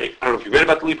 Okay, I don't know if you read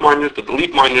about the leaf miners, but the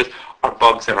leaf miners are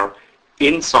bugs that are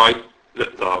inside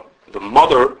the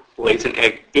mother lays an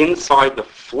egg inside the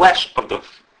flesh of the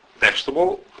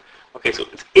vegetable. Okay, so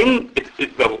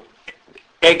the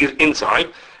egg is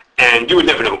inside, and you would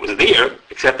never know it was there,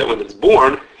 except that when it's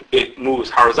born, it moves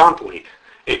horizontally.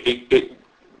 It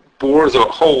bores a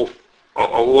hole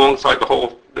alongside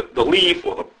the leaf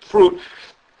or the fruit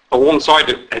alongside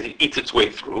it as it eats its way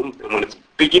through. And when it's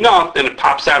big enough, then it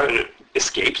pops out and it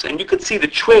escapes. And you could see the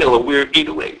trail of where it ate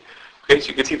away. Okay, so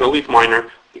you can see the leaf miner.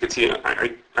 You can see, I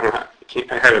don't know,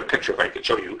 I had a picture if I could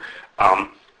show you,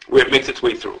 where it makes its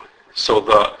way through. So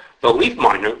the leaf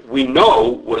miner, we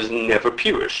know, was never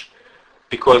purish.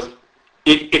 Because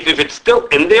if it's still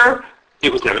in there,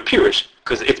 it was never purish.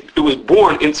 Because it was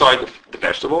born inside the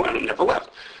vegetable and it never left.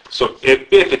 So if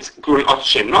it's growing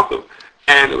Asher Nakov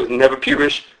and it was never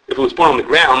purish, if it was born on the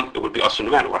ground, it would be Asher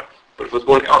no matter what. But if it was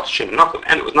born Asher Nakov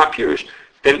and it was not purish,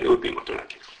 then it would be mutter in that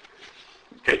case.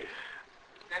 Okay. Does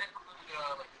that include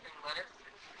like thin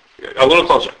lettuce? A little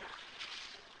closer.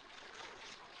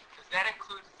 Does that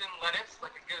include thin lettuce,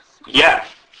 like a good sweet lettuce?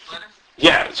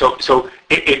 Yeah. So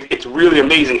it's really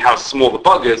amazing how small the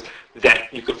bug is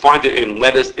that you can find it in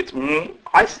lettuce.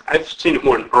 I've seen it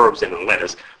more in herbs than in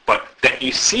lettuce. But that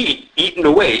you see eaten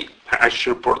away, I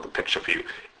should have brought the picture for you,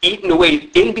 eaten away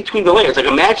in between the layers. Like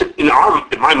imagine, in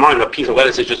my mind, a piece of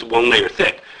lettuce is just one layer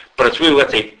thick. But it's really,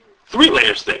 let's say, 3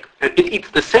 layers thick. And it eats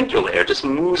the center layer, just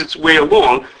moves its way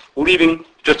along, leaving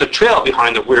just a trail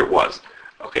behind it where it was.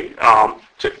 Okay,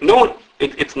 so no one,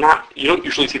 it's not, you don't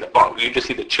usually see the bug. You just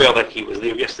see the trail that he was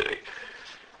there yesterday.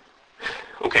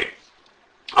 Okay.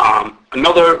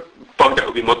 Another bug that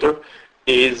would be mutter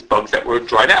is bugs that were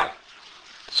dried out.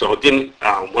 So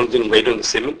one thing later in the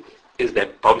simon is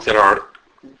that bugs that are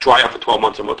dry out for 12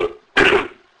 months are mutter.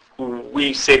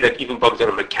 We say that even bugs that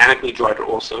are mechanically dried are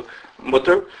also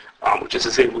mutter, which is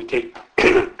to say we take,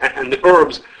 and the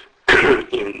herbs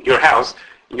in your house,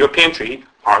 in your pantry,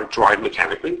 are dried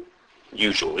mechanically,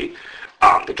 usually.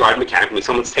 They're dried mechanically.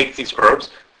 Someone takes these herbs,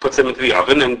 puts them into the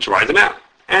oven, and dries them out.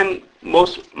 And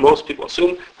most people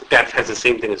assume that has the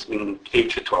same thing as being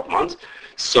aged for 12 months.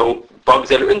 So bugs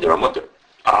that are in there are mutter.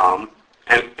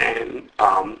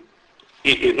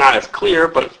 It's not as clear,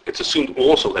 but it's assumed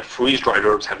also that freeze-dried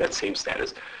herbs have that same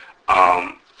status.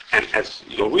 And as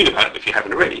you'll read about, if you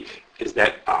haven't already, is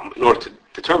that in order to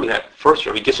determine that, first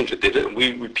Rabbi Gissinger did it, and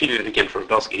we repeated it again for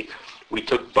Belsky. We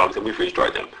took bugs and we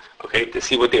freeze-dried them, okay, to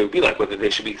see what they would be like, whether they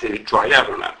should be considered dried out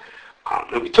or not.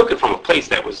 And we took it from a place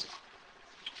that was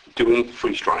doing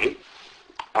freeze-drying.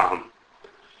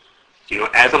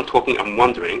 As I'm talking, I'm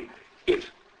wondering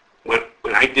if when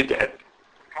I did that.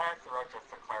 Can I ask the rest just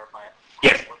to clarify?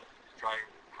 Yes.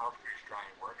 How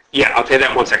freeze-drying works? Yeah, I'll tell you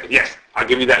that in 1 second. Yes, I'll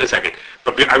give you that in a second.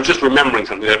 But I was just remembering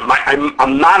something.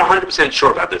 I'm not 100%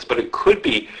 sure about this, but it could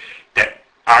be that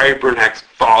Ari Bernhack's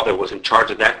father was in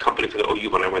charge of that company for the OU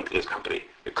when I went to this company.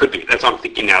 It could be. That's what I'm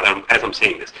thinking now as I'm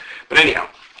saying this. But anyhow,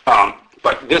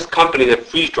 but this company that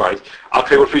freeze-dries, I'll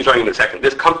tell you what freeze-drying in a second.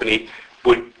 This company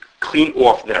would clean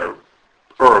off their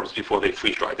herbs before they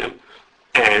freeze-dry them.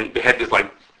 And they had this like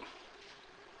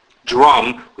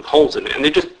drum with holes in it, and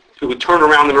it would turn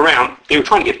around and around. They were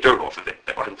trying to get dirt off of it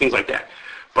and things like that.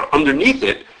 But underneath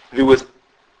it, there was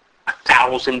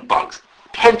 1,000 bugs,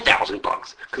 10,000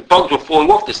 bugs, because bugs were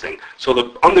falling off this thing.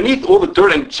 So underneath all the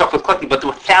dirt and stuff was collecting, but there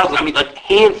were thousands, like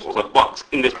handfuls of bugs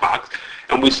in this box,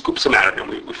 and we scooped some out of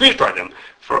them. We freeze-dried them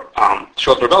for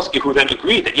Charles Rebelsky, who then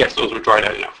agreed that, yes, those were dried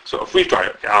out enough. So a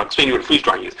freeze-dryer, I'll explain to you what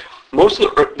freeze-drying is. Most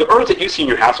of the herbs that you see in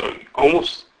your house are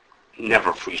almost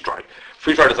never freeze-dried.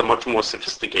 Freeze-dried is much more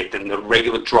sophisticated than the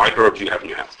regular dried herbs you have in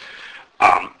your house.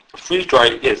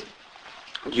 Freeze-dried is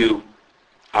you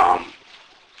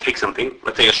take something,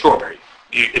 let's say a strawberry.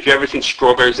 If you ever seen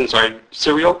strawberries inside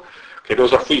cereal, okay,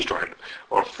 those are freeze-dried.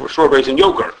 Or strawberries in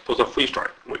yogurt, those are freeze-dried.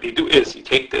 What you do is you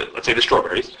take let's say the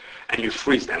strawberries, and you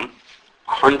freeze them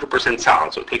 100%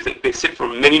 solid. So they sit for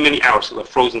many, many hours, so they're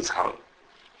frozen solid.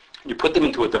 You put them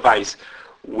into a device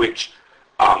which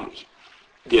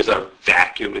there's a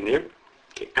vacuum in there.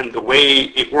 Okay? And the way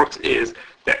it works is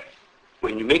that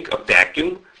when you make a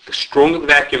vacuum, the stronger the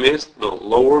vacuum is, the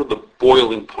lower the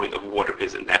boiling point of water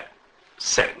is in that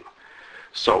setting.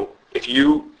 So if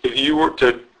you were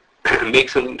to make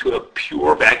something to a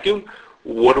pure vacuum,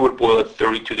 water would boil at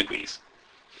 32 degrees.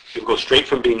 It would go straight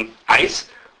from being ice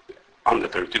under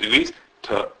 32 degrees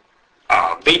to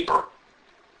vapor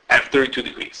at 32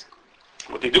 degrees.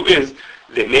 What they do is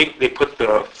they put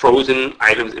the frozen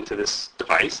items into this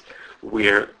device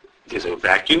where there's a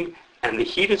vacuum and the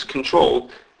heat is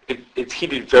controlled. It's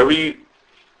heated very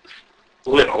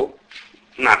little,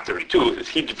 not 32. It's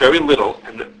heated very little,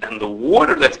 and the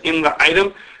water that's in the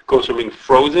item goes from being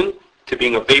frozen to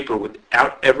being a vapor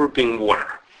without ever being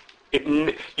water.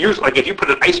 Usually, like if you put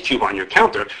an ice cube on your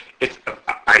counter, it's an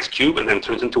ice cube and then it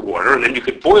turns into water, and then you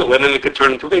could boil it and it could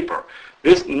turn into vapor.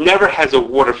 This never has a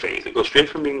water phase. It goes straight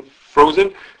from being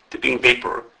frozen to being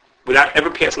vapor without ever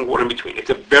passing water in between. It's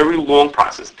a very long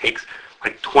process. It takes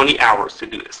like 20 hours to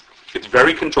do this. It's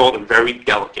very controlled and very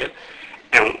delicate.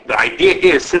 And the idea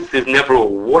is, since there's never a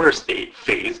water state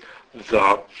phase,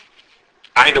 the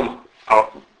item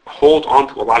holds on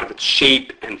to a lot of its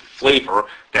shape and flavor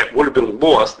that would have been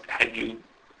lost had you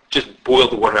just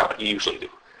boiled the water out like you usually do.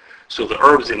 So the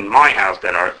herbs in my house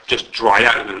that are just dried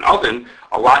out in an oven,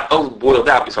 a lot else boiled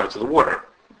out besides the water.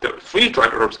 The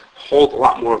freeze-dried herbs hold a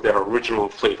lot more of their original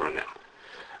flavor in them.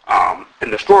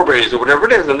 And the strawberries or whatever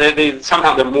it is, and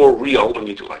they're more real when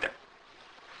you do it like that.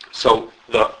 So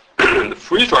the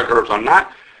freeze-dried herbs are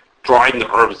not dried in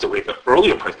the herbs the way the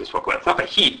earlier person spoke about. It's not the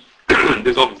heat.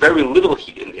 There's very little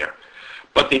heat in there.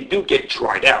 But they do get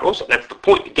dried out. Also, that's the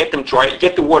point. You get them dried,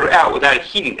 get the water out without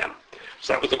heating them.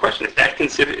 So that was the question. Is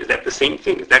that the same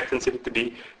thing? Is that considered to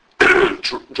be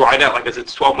dried out, like as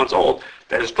it's 12 months old,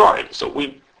 that is dried? So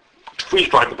we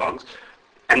freeze-dried the bugs,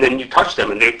 and then you touch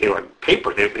them, and they were like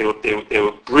paper. They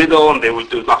were brittle, and there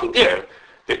was nothing there.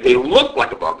 They look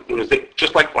like a bug.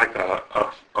 Just like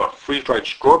a freeze-dried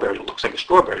strawberry looks like a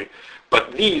strawberry,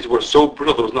 but these were so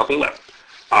brittle there was nothing left.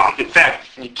 In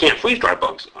fact, you can't freeze-dry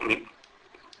bugs. I mean,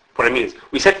 what I mean is,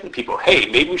 we said to the people, hey,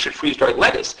 maybe we should freeze-dry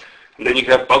lettuce, and then you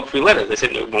could have bug-free lettuce. They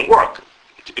said, no, it won't work.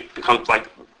 It becomes like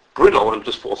brittle and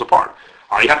just falls apart.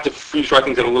 You have to freeze-dry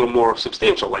things that are a little more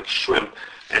substantial, like shrimp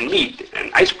and meat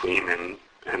and ice cream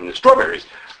and strawberries.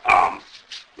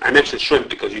 I mentioned shrimp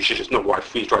because you should just know why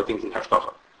freeze-dry things in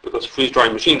hashgacha. Because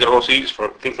freeze-drying machines are also used for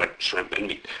things like shrimp and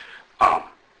meat.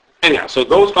 Anyhow, so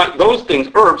those things,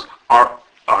 herbs, are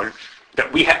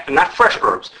that we have, not fresh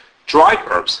herbs, dried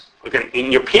herbs. Again,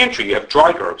 in your pantry you have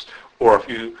dried herbs, or if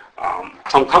you,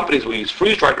 some companies will use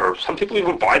freeze-dried herbs. Some people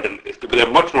even buy them, but they're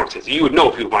much more expensive. You would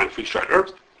know if you were buying freeze-dried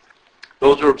herbs.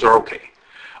 Those herbs are okay.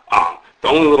 The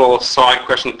only little side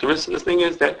question that there is to this thing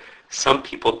is that some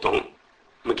people don't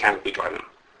mechanically dry them.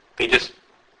 They just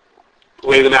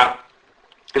lay them out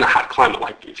in a hot climate,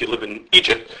 like if you live in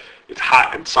Egypt, it's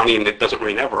hot and sunny and it doesn't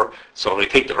rain ever. So they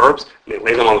take the herbs and they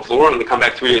lay them on the floor and they come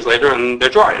back 3 days later and they're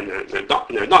dry and they're done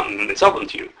and they sell them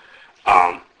to you.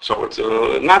 So it's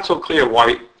not so clear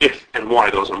why, if and why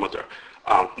those are mutter.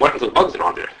 What happens to the bugs that are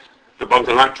on there? The bugs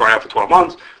are not dried out for 12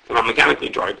 months. They're not mechanically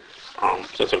dried. So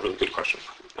that's a really good question.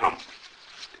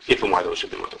 If and why those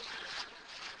should be mutter.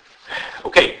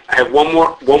 Okay, I have one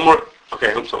more.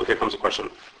 Okay, so here comes a question.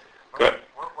 Go ahead.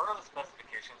 What are the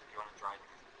specifications if you want to dry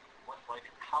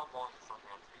these? How long does something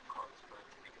have to be cooked for it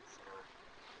to be considered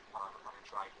on a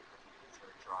dry heat, to be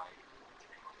considered dry to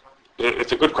be cooked?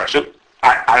 It's a good question.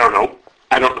 I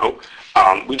don't know.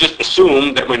 We just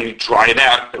assume that when you dry it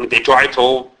out, I mean, they dry it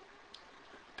till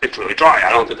it's really dry.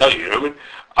 I don't have to tell you, you know what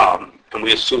I mean? And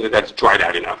we assume that that's dried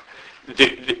out enough.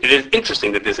 It is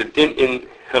interesting that there's a din in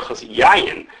Hilchos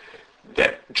Yayin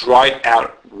that dried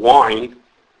out wine,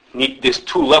 there's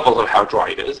 2 levels of how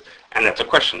dry it is, and that's a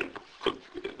question.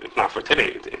 It's not for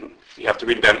today. You have to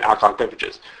read about alcoholic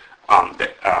beverages.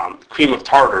 Cream of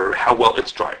tartar, how well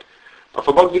it's dried. of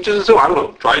a bug reaches a zoo? I don't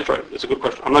know. Try. It's a good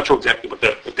question. I'm not sure exactly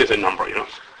if there's a number, Okay.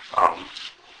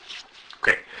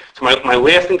 So my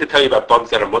last thing to tell you about bugs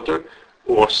that are mutter,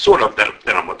 or sort of that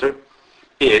are mutter,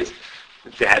 is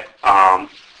that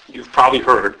you've probably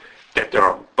heard that there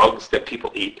are bugs that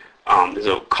people eat. There's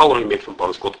a coloring made from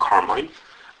bugs called carmine.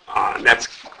 And that's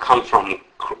comes from,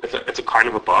 it's a kind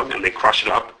of a bug, and they crush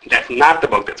it up. That's not the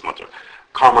bug that's mutter.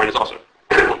 Carmine is also,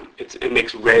 it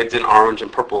makes reds and orange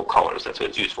and purple colors. That's what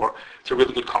it's used for. It's a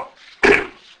really good color.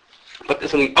 But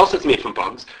there's something else that's made from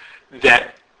bugs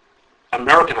that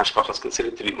American hashgacha is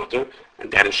considered to be mutter,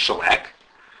 and that is shellac.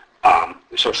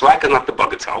 So shellac is not the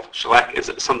bug itself. Shellac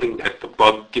is something that the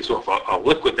bug gives off a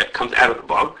liquid that comes out of the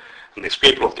bug, and they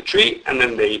scrape it off the tree, and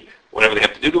then whatever they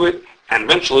have to do to it, and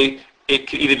eventually it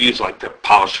can either be used to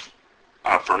polish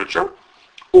furniture,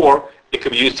 or it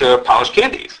could be used to polish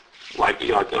candies, like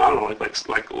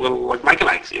Mike and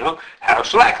Ike's, have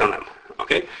shellac on them.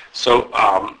 Okay, so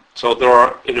there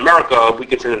are in America we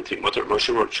consider them to be mutter. Moshe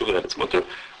wrote Shuvah that it's mutter.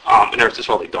 In Eretz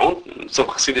Yisrael they don't. And some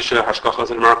Chassidish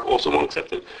hashgachas in America also won't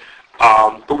accept it.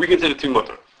 But we consider it to be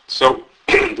mutter. So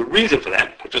the reason for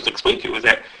that, I just explained to you,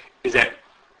 is that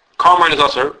carmine is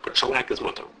usher, but shellac is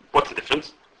mutter. What's the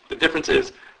difference? The difference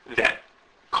is that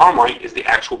carmine is the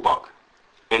actual bug,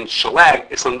 and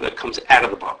shellac is something that comes out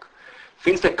of the bug.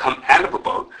 Things that come out of a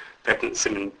bug, that in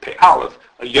Siman Pei Aleph,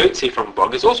 a yotze from a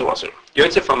bug is also usher.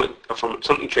 Yotze from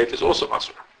something treif is also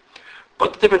usher.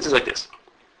 But the difference is like this.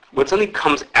 When something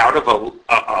comes out of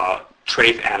a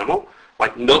treif animal,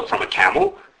 like milk from a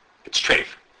camel, it's treif.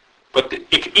 But it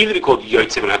can either be called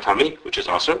yotze v'natami, which is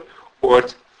usher, or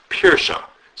it's pirsha,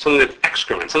 something that's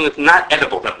excrement, something that's not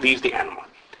edible that leaves the animal.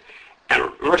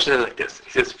 And Rosh says like this.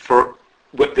 He says, for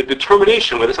the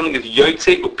determination whether something is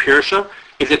yotze or pirsha,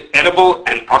 is it edible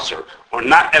and usher, or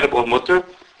not edible and mutter,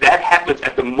 that happens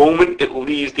at the moment it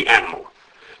leaves the animal.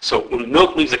 So when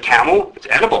milk leaves a camel, it's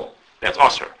edible. That's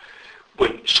usher.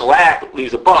 When shellac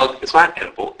leaves a bug, it's not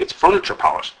edible. It's furniture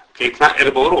polish. Okay, it's not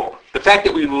edible at all. The fact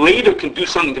that we later can do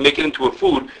something to make it into a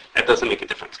food, that doesn't make a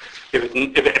difference.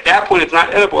 If at that point it's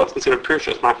not edible, it's considered pirsha.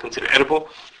 It's not considered edible,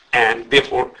 and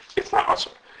therefore it's not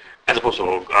usher. As opposed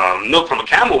to milk from a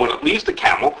camel, when it leaves the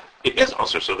camel, it is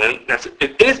usher. So then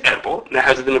it is edible. And that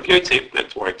has a din of yotze.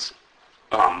 That's why it's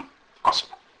usher. So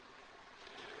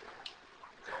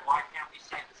why can't we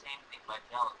say the same thing by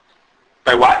gelatin?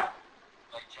 By what?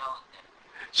 By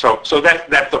gelatin. So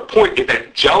that's the point, is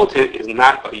that gelatin is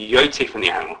not a yotze from the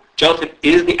animal. Gelatin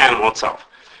is the animal itself.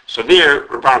 So there,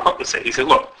 Rabban Koppen said, he said,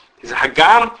 look, he said,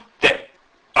 Hagam, that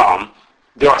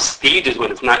there are stages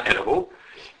when it's not edible.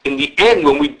 In the end,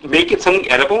 when we make it something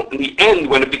edible, in the end,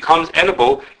 when it becomes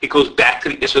edible, it goes back to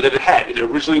the issue that it had. It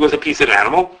originally was a piece of an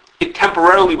animal. It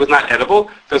temporarily was not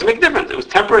edible. Doesn't make a difference. It was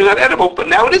temporarily not edible, but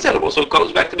now it is edible, so it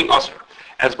goes back to being usher.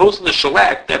 As opposed to the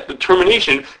shellac, that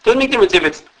determination doesn't make a difference if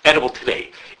it's edible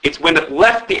today. It's when it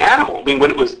left the animal. I mean,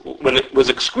 when it was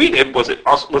excreted, was it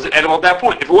edible at that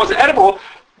point? If it wasn't edible,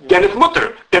 then it's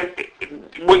mutter. Then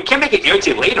you can't make it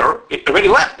yotze later. It already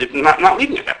left. It's not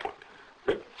leaving at that point.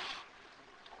 Right?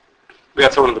 We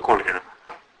got someone in the corner here.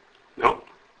 No.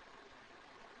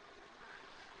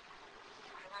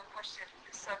 Question,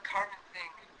 this carmine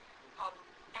thing. I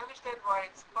understand why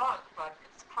it's bug, but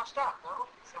it's crushed up, no?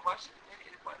 So why isn't it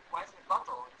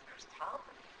bottle if there's time?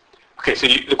 Okay, so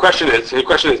the question is, if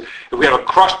we have a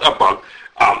crushed up bug,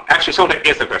 actually someone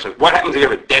asked the question, what happens if you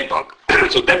have a dead bug?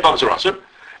 So dead bugs are usher,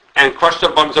 and crushed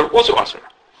up bugs are also usher.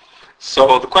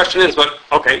 So the question is,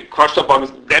 crushed up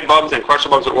bugs, dead bugs, and crushed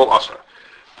up bugs are all usher.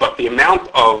 But the amount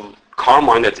of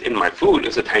carmine that's in my food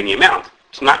is a tiny amount.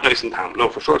 It's not nice and tam. No,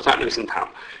 for sure it's not nice and tam.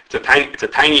 It's a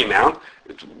tiny amount.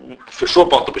 It's for sure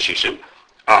batal b'shishim,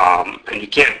 and you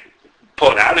can't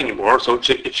pull it out anymore, so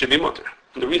it should be mutter.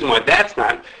 And the reason why that's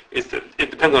not is that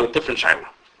it depends on a different shayla,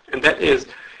 and that is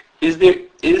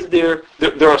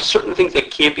there are certain things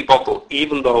that can't be batal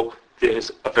even though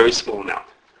there's a very small amount.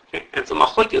 Okay? And so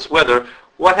machlokes whether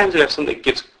what happens if you have something that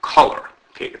gives color.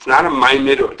 Okay, it's not a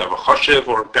maimid or a davar chashiv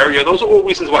or a beria. Those are all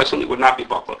reasons why something would not be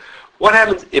batal. What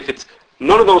happens if it's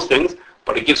none of those things,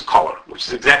 but it gives color, which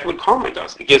is exactly what carmine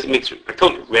does. It makes, I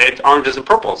told you, reds, oranges, and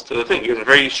purples to the thing. It gives a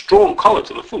very strong color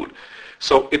to the food.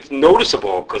 So it's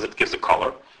noticeable because it gives a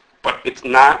color, but it's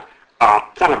not a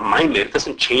maimid. It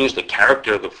doesn't change the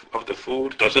character of the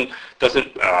food. It doesn't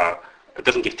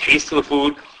give taste to the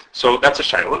food. So that's a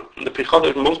shayla. And the Pri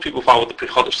Chadash, most people follow what the Pri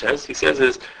Chadash says. He says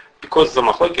is, because the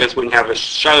machlokes, when you have a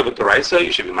shayla with the raisa,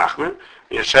 you should be machmer.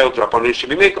 When you have a shayla drop on, you should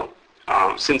be mekel.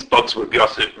 Since bugs would be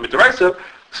also with the raisa,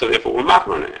 so therefore we're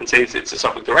machmer on it. And say it's a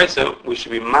suffix the raisa, we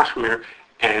should be machmer,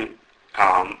 and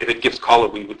if it gives color,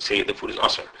 we would say the food is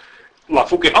usher.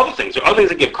 lafuke other things. There are other things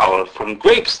that give color from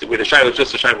grapes, where the shayla is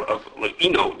just a shayla of like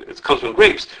it comes from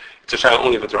grapes. It's a shayla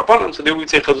only if it's rabbanon. So there we would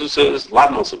say chazusa is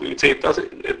ladmal. So we would say it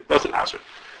doesn't answer.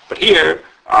 But here,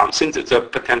 since it's a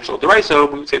potential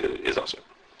deraiso, we would say that it is also.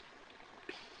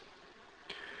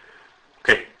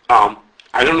 Okay.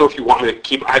 I don't know if you want me to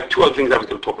keep. I have two other things I was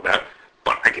going to talk about,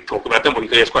 but I can talk about them, or you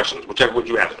can ask questions, whichever would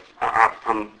you rather.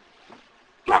 I'm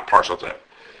not partial to that.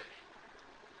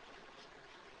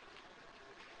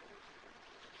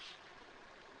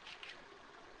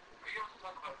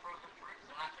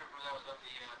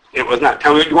 It was not.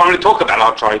 Tell me what you want me to talk about.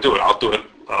 I'll try to do it. I'll do it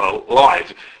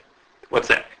live. What's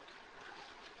that?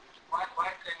 Why does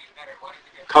it get better? Why does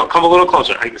it get Come a little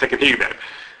closer. I can hear you better.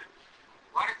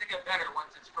 Why does it get better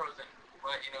once it's frozen?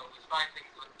 Well, we find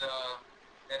things with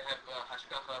that have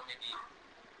hashkafa, maybe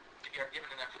are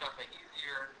given an hashkafa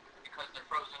easier because they're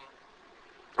frozen.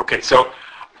 Okay, so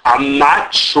I'm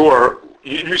not sure.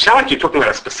 You sound like you're talking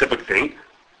about a specific thing.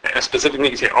 A specific thing.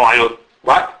 You say, "Oh, I know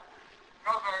what."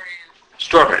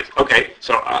 Strawberries. Okay,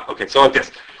 so like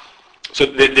this. So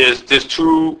there's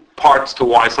two parts to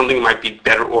why something might be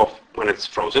better off when it's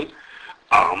frozen.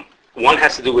 One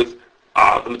has to do with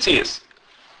the metzias.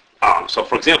 So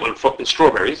for example, in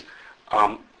strawberries,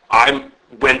 I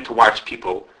went to watch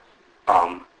people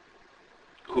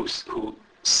who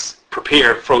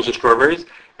prepare frozen strawberries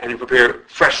and they prepare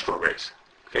fresh strawberries.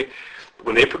 Okay,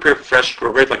 when they prepare fresh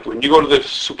strawberries, like when you go to the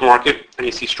supermarket and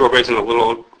you see strawberries in a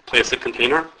little plastic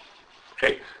container.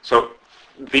 Okay, so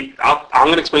I'm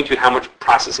going to explain to you how much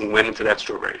processing went into that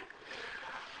strawberry.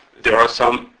 There are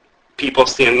some people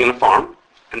standing in a farm,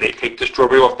 and they take the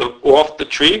strawberry off the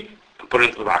tree and put it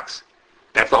into the box.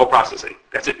 That's the whole processing.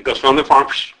 That's it. It goes from the farm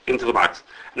into the box,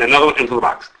 and then another one into the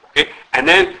box. Okay, and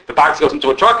then the box goes into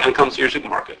a truck and comes to your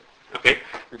supermarket. Okay,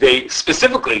 they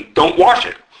specifically don't wash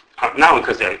it, not only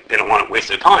because they don't want to waste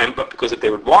their time, but because if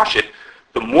they would wash it,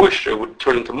 the moisture would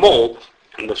turn into mold,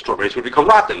 and the strawberries would become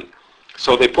rotten.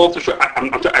 So they pull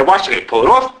I watched it. Pull it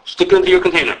off, stick it into your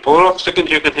container. Pull it off, stick it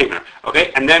into your container.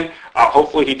 Okay, and then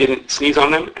hopefully he didn't sneeze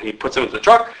on them, and he puts them into the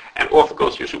truck, and off it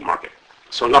goes to your supermarket.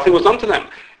 So nothing was done to them.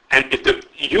 And if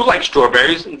you like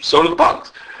strawberries, and so do the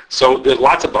bugs. So there's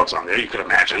lots of bugs on there. You can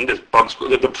imagine there's bugs.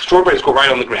 The strawberries go right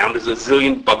on the ground. There's a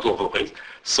zillion bugs all over the place.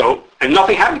 So and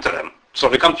nothing happened to them. So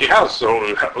they come to your house.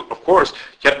 So of course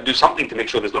you have to do something to make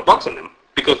sure there's no bugs on them,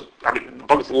 because the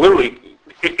bugs literally.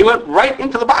 It went right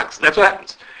into the box. That's what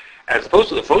happens. As opposed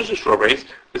to the frozen strawberries,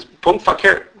 the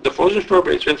frozen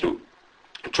strawberries went through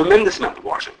a tremendous amount of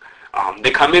washing. They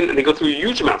come in and they go through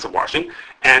huge amounts of washing.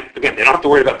 And again, they don't have to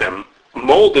worry about them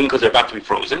molding because they're about to be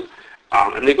frozen.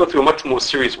 And they go through a much more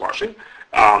serious washing.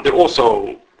 They're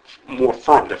also more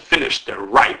firm. They're finished. They're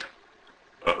ripe.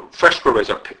 Fresh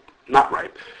strawberries are picked, not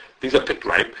ripe. These are picked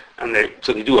ripe. And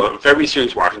so they do a very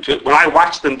serious washing to it. When I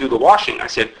watched them do the washing, I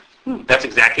said, that's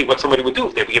exactly what somebody would do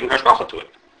if they were giving hashgacha to it.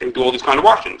 They would do all these kind of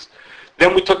washings.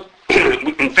 Then we took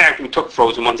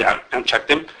frozen ones out and checked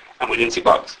them, and we didn't see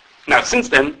bugs. Now, since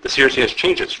then, the CRC has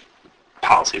changed its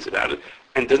policies about it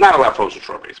and does not allow frozen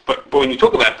strawberries. But when you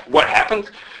talk about what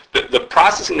happened, the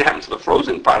processing that happened to the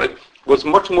frozen product was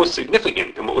much more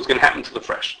significant than what was going to happen to the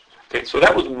fresh. Okay, so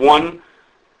that was one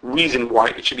reason why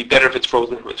it should be better if it's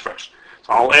frozen than if it's fresh.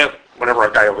 So I'll add whatever our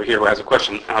guy over here who has a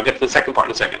question, and I'll get to the second part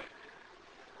in a second.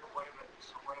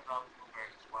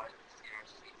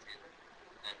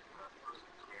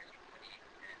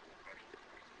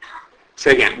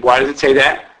 Say again. Why does it say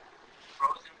that?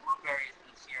 Frozen blueberries,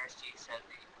 the CRC said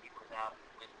they can be without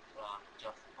with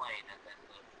just plain, and then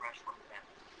the fresh ones can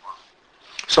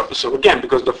be. So again,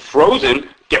 because the frozen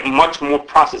get much more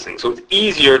processing, so it's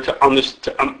easier to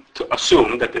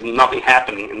assume that there's nothing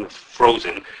happening in the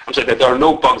frozen. I'm sorry, that there are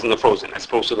no bugs in the frozen, as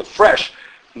opposed to the fresh.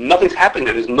 Nothing's happening.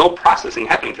 There's no processing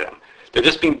happening to them. They're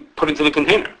just being put into the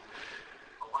container.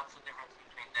 But what's the difference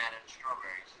between that and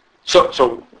strawberries?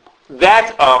 So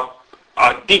that's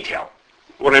detail.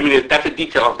 What I mean is that's a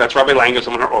detail. That's Rabbi Langer,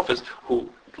 someone in our office, who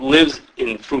lives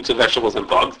in fruits and vegetables and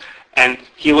bugs, and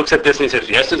he looks at this and he says,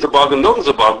 yes, there's a bug, and no, there's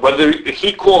a bug, whether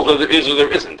he calls whether there is or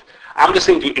there isn't. I'm just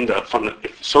saying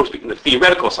so to speak, in the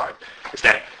theoretical side, is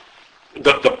that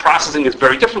the processing is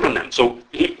very different from them. So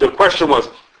the question was,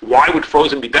 why would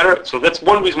frozen be better? So that's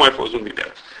one reason why frozen would be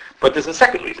better. But there's a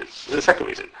second reason.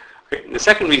 Okay? And the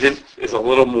second reason is a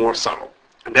little more subtle,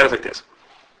 and that is like this.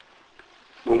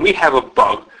 When we have a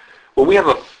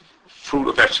fruit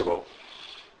or vegetable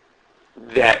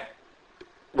that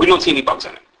we don't see any bugs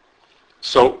in it.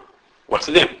 So what's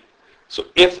it in? So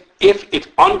if it's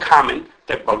uncommon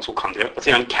that bugs will come there, let's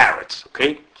say on carrots,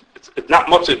 okay? It's not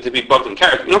much to be bugs in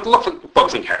carrots. You don't have to look for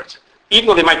bugs in carrots. Even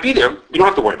though they might be there, you don't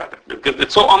have to worry about them. Because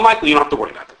it's so unlikely, you don't have to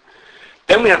worry about them.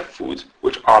 Then we have foods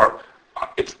which are,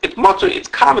 it's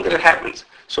common that it happens.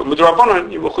 So midrabanan,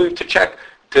 you will have to check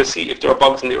to see if there are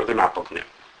bugs in there or they're not bugs in there.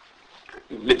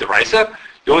 Midoraisa,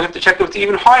 you only have to check if it's an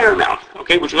even higher amount,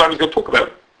 okay, which is what I was going to talk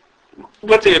about.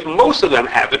 Let's say if most of them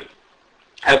have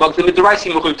bugs, then midoraisa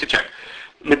you will have to check.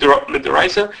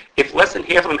 Midoraisa, if less than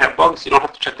half of them have bugs, you don't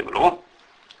have to check them at all.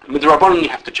 Midrabanan, you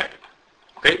have to check it.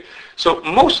 Okay? So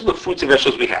most of the fruits and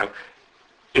vegetables we have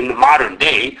in the modern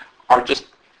day are just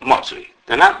matsui.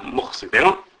 They're not muhsik.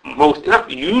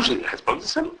 Not usually it has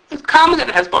bugs in them. It's common that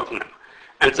it has bugs in them.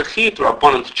 And it's a chiyuv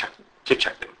d'Rabbanan to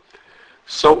check them.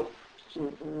 So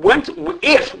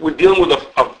if we're dealing with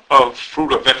a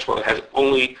fruit or vegetable that has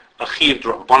only a chiyuv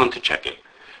d'Rabbanan to check it,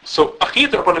 so a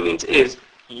chiyuv d'Rabbanan means is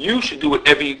you should do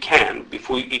whatever you can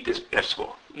before you eat this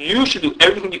vegetable. You should do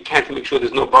everything you can to make sure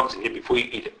there's no bugs in it before you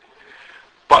eat it.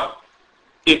 But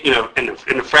in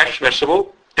a fresh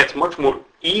vegetable, that's much more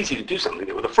easy to do something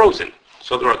than with a frozen.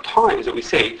 So there are times that we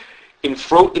say, in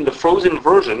the frozen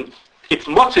version, it's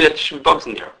much that there should be bugs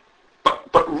in there.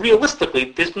 But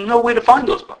realistically, there's no way to find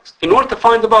those bugs. In order to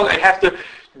find the bug, I have to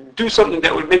do something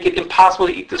that would make it impossible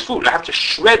to eat this food. I have to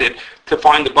shred it to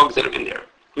find the bugs that are in there.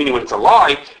 Meaning when it's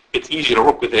alive, it's easier to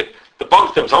work with it. The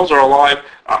bugs themselves are alive.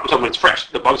 I'm talking when it's fresh.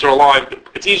 The bugs are alive.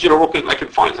 It's easier to work with it. I can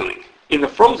find something. In the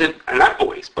frozen, and not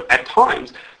always, but at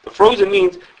times, the frozen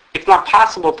means it's not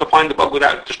possible to find the bug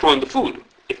without destroying the food.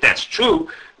 If that's true,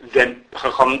 then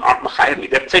Chacham aren't mechayev me.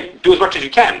 They say do as much as you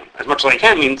can. As much as I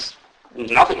can means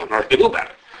nothing. I'm not going to do about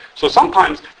it. So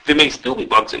sometimes there may still be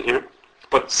bugs in here,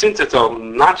 but since it's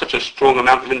not such a strong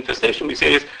amount of infestation, we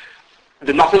say is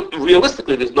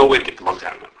realistically, there's no way to get the bugs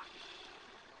out of it.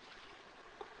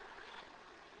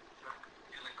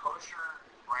 Do the kosher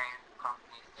brand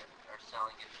companies that are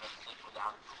selling it just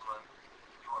without gluten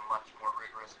do a much more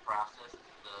rigorous process to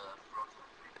the frozen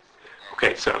foods?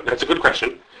 Okay, so that's a good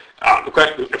question.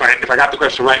 If I got the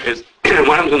question right, is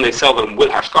what happens when they sell them with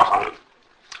hashgacha on them?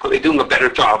 Are they doing a better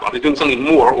job? Are they doing something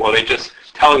more, or are they just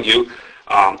telling you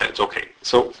that it's okay?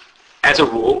 So, as a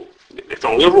rule, it's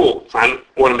only a rule. It's not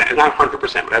automatic, not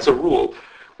 100%, but as a rule,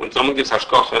 when someone gives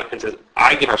hashgacha and says,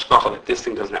 "I give hashgacha that this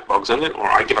thing doesn't have bugs on it," or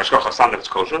 "I give hashgacha that it's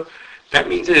kosher," that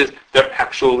means they're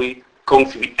actually going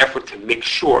through the effort to make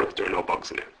sure that there are no bugs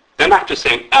in it. They're not just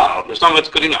saying, "Oh, there's something that's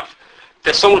good enough."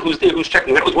 There's someone who's there who's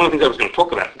checking. That was one of the things I was going to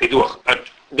talk about.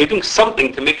 They're doing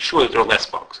something to make sure that there are less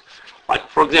bugs. Like,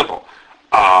 for example,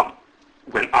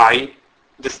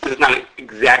 this is not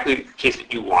exactly the case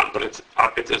that you want, but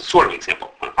it's a sort of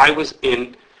example. When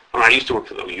I used to work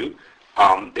for the OU,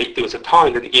 there was a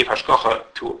time that they gave hashgacha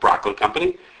to a broccoli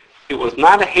company. It was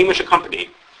not a Hamish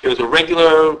company. It was a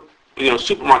regular,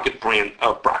 supermarket brand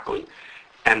of broccoli.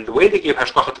 And the way they gave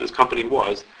hashgacha to this company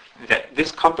was that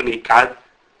this company got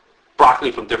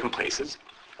broccoli from different places.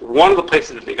 One of the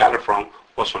places that they got it from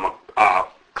was from a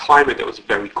climate that was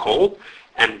very cold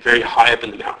and very high up in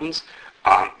the mountains.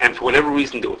 And for whatever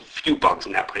reason, there were few bugs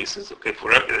in that places. Okay,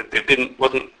 it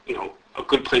wasn't a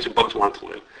good place where bugs wanted to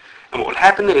live. And what would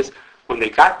happen is when they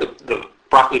got the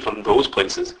broccoli from those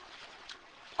places,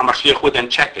 a mashgiach would then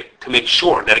check it to make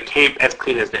sure that it came as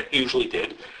clean as that usually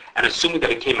did. And assuming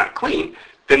that it came out clean,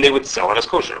 then they would sell it as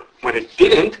kosher. When it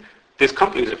didn't, this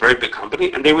company was a very big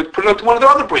company, and they would put it onto one of their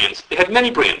other brands. They had many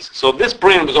brands. So this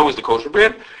brand was always the kosher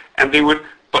brand, and they were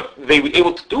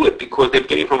able to do it because they were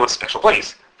getting it from a special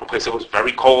place, a place that was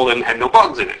very cold and had no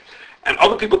bugs in it. And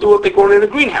other people do it, they grow it in a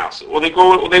greenhouse, or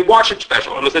they wash it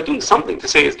special. And they're doing something to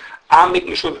say is, I'm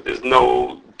making sure that there's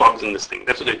no bugs in this thing.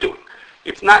 That's what they're doing.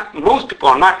 It's not, most people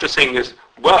are not just saying this,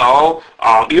 well,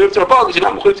 even if there are bugs, you're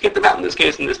not going to get them out in this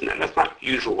case and this and that. That's not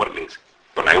usual what it means.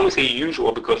 But I only say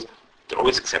usual because there are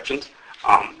always exceptions.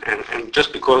 And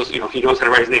just because, he knows how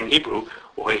to write his name in Hebrew,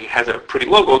 or he has a pretty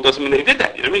logo, doesn't mean that he did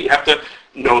that. You know what I mean? You have to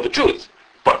know the truth.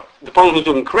 But the person who's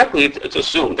doing it correctly, it's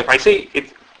assumed. If I say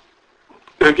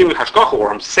I'm giving hashgacha,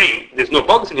 or I'm saying there's no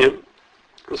bugs in here,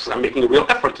 I'm making a real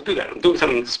effort to do that. I'm doing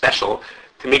something special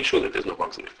to make sure that there's no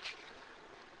bugs in it.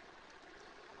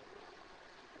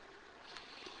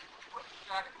 What's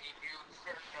not if you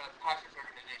certain pastors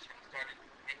organizations started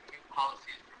making new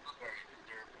policies for blueberries?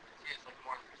 Is there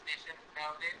more infestation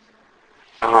nowadays?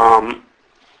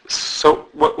 So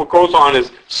what goes on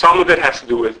is some of it has to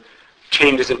do with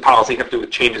changes in policy, have to do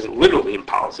with changes literally in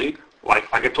policy, like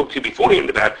I talked to you beforehand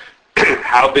about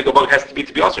how big a bug has to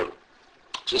be awesome.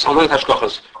 So sometimes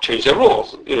hashgachas change their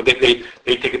rules. They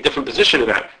take a different position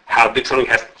about how big something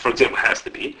has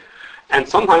to be, and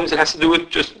sometimes it has to do with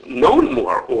just knowing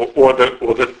more, or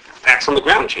the facts on the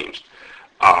ground changed.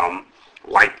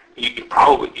 Like you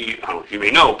probably, I don't know if you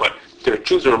may know, but there are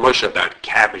Jews in Moshe about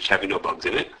cabbage having no bugs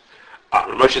in it.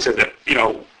 Moshe says that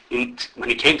when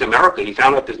he came to America, he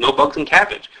found out there's no bugs in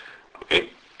cabbage. Okay,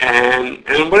 and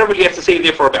whatever he has to say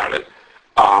therefore about it.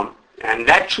 And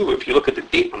that tshuva, if you look at the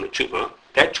date on the tshuva,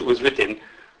 that tshuva was written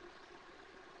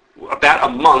about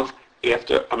a month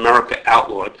after America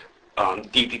outlawed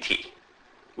DDT,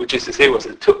 which is to say,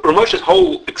 Ramosha's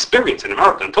whole experience in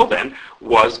America until then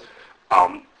was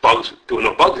bugs. There were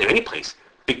no bugs in any place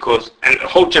and a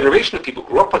whole generation of people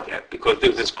grew up like that because there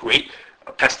was this great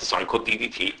pesticide called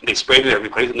DDT. They sprayed it every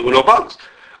place, and there were no bugs.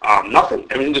 Nothing.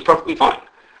 Everything was perfectly fine.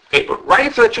 Okay, but right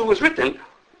after that tshuva was written,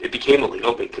 it became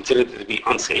illegal. They considered it to be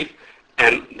unsafe,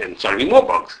 and then started to be more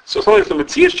bugs. So sometimes the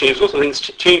Metzias changed, also things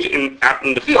change out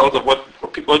in the field of what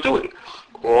people are doing.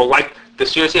 Or like the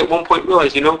CRC at one point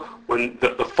realized, when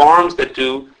the farms that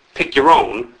do pick your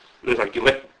own, it's like you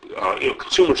let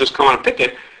consumers just come out and pick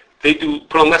it, they do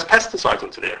put on less pesticides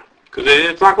into there because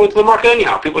it's not going to the market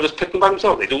anyhow. People just pick them by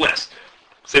themselves. They do less.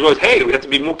 So they realize, hey, we have to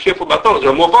be more careful about those.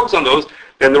 There are more bugs on those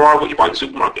than there are what you buy in the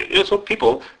supermarket. So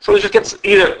it just gets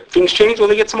either things change or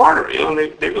they get smarter. And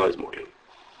they realize more. If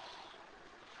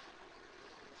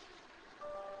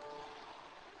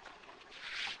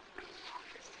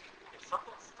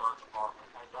something starts off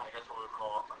as I guess what we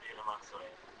call a Matsui,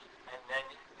 and then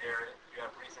you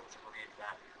have reason to believe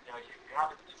that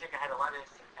you take a head of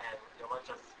lettuce and let's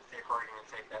just say for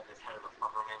argument's sake that this head of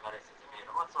romaine lettuce is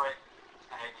a Matsui,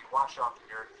 and you wash it off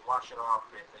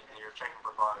and you're checking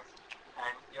for bugs,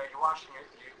 and you wash it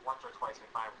once or twice and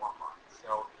you find one bug.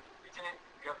 So you can't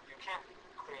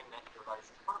claim that your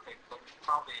lettuce is perfect, but you've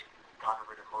probably gotten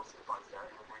rid of most of the bugs there,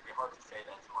 and it would be hard to say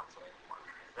that it's Matsui anymore.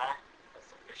 Is that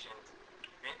sufficient?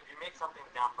 If you make something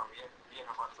down from being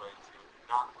a Matsui to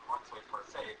not a Matsui per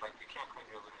se, but you can't claim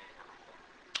you eliminate everything.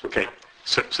 Okay,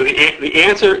 so the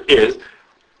answer is,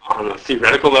 on a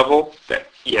theoretical level, that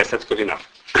yes, that's good enough.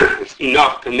 It's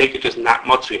enough to make it just not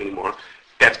Matsui anymore.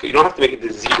 That's good. You don't have to make it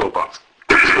to 0 bugs.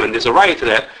 And there's a riot to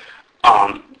that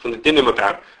from the dinim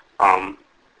about, I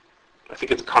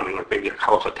think it's coming, like maybe a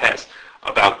halacha test,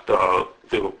 about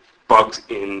the bugs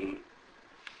in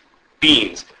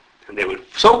beans. And they would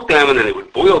soak them, and then they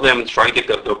would boil them and try to get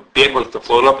the bad ones to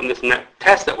float up, and this and that.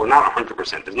 Tests that were not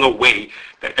 100%. There's no way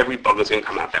that every bug is going to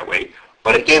come out that way.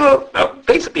 But it gave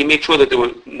basically made sure that there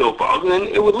were no bugs, and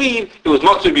it would leave. It was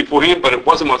Matsui beforehand, but it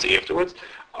wasn't Matsui afterwards.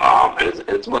 And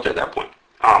it's Matsui at that point.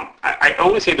 I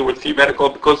only say the word theoretical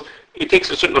because it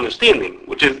takes a certain understanding,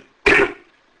 which is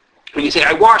when you say,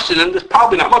 I washed it, and it's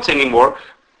probably not Matsui anymore,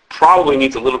 probably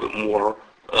needs a little bit more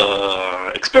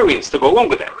experience to go along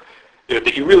with that.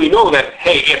 That you really know that,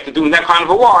 hey, after doing that kind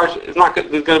of a wash, it's going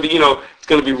to be, it's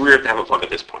going to be weird to have a bug at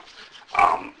this point.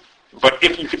 But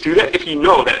if you could do that, if you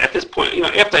know that at this point,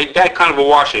 after that kind of a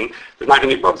washing, there's not going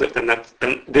to be bugs left, then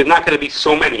there's not going to be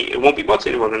so many. It won't be bugs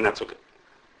anymore, then that's okay.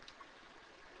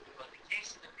 But the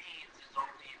case of the beans is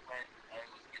only when it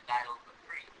was Gedaiel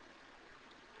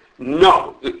B'Pri.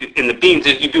 No, in the beans,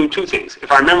 you do 2 things. If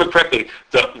I remember correctly,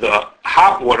 the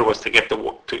hot water was to get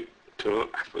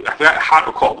I forgot how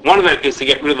to call it. One of them is to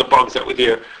get rid of the bugs that were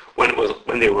there when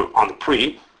they were on the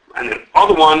pre, and the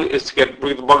other one is to get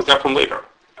rid of the bugs that from later.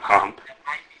 That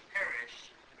might be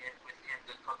perished within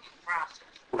the cooking process.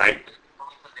 Right.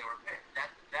 Only because they were perished.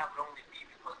 That would only be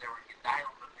because they were Gedaiel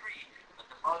B'Pri, but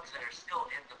the bugs that are still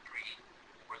in the pre,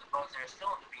 or the bugs that are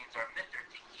still in the beans are Mitter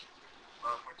Tiki.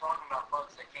 But if we're talking about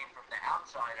bugs that came from the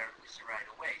outside, are looser right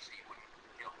away, so you wouldn't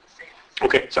be able to save it.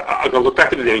 Okay, so I'll go look back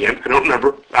to the name again. I don't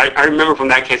remember. I remember from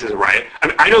that case as a riot.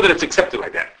 I know that it's accepted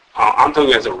like that. I'm telling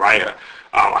you as a riot.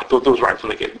 I thought there was riots from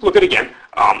the case. Look at it again.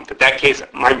 That case,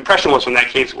 my impression was from that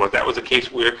case was that was a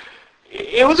case where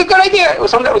it was a good idea. It was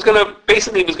something that was going to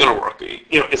work.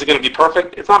 Is it going to be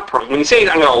perfect? It's not perfect. When you say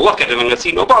I'm going to look at it and I'm going to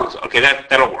see no bugs, okay,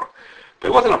 that'll work. But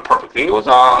it wasn't a perfect thing. It was,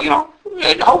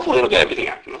 hopefully it'll get everything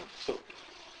out. So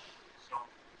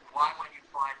why when you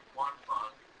find one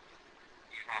bug,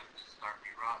 you have to start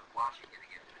washing it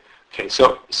again? Okay,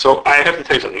 so I have to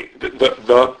tell you something.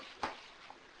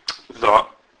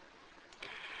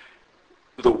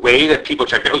 The way that people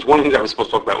check, that was one thing that I was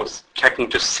supposed to talk about, was checking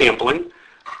just sampling,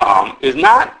 is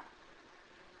not,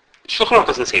 Shulchan Aruch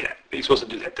doesn't say that. You're supposed to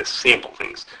do that, to sample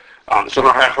things. The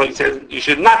Shulchan Aruch says you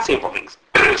should not sample things.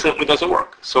 It simply doesn't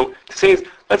work. So to say is,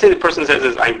 let's say the person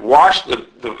says, I wash the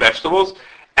vegetables,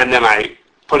 and then I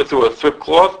put it through a thrift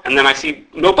cloth, and then I see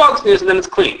no bugs in this, and then it's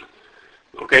clean.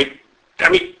 Okay? I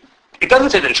mean, it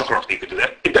doesn't say that in Shulchan Aruch you could do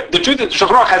that. The truth is,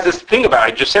 Shulchan Aruch has this thing about,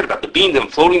 I just said about the beans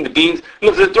and floating the beans.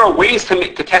 There are ways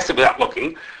to test it without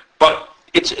looking, but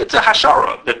it's a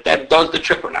hashara that does the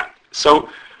trick or not. So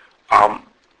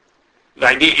the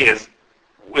idea is,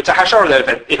 it's a hashara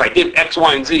that if I did X,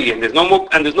 Y, and Z and there's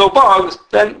no bugs,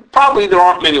 then probably there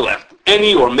aren't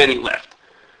any or many left.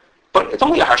 but it's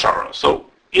only a hashara. So,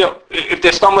 if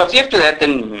there's some left after that,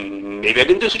 then maybe I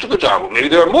didn't do such a good job, or maybe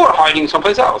there are more hiding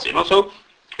someplace else, So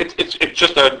it's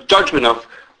just a judgment of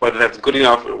whether that's good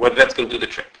enough or whether that's going to do the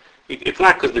trick. It's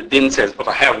not because the din says, if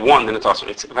I have one, then it's awesome.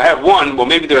 It's, if I have one, well,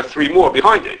 maybe there are three more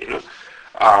behind it,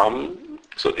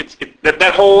 So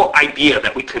that whole idea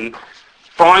that we can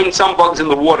find some bugs in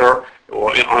the water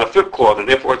or on a third clause, and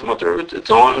therefore it's mutter, it's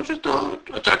just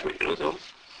a judgment, So.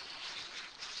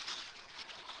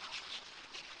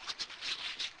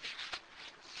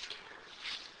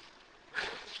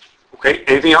 Okay,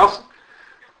 anything else?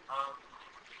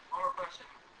 One more question.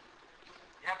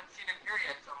 You haven't seen it here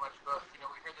yet so much, but we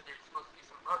heard that there's supposed to be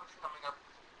some bugs coming up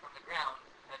from the ground,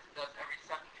 as it does every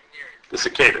 17 years. The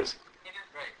cicadas. It is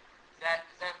right. Does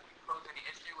that pose any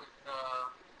issue with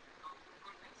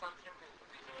food consumption?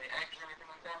 Is there eggs or anything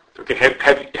like that? Okay,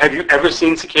 have you ever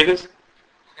seen cicadas?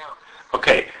 No.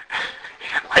 Okay,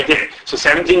 I did. So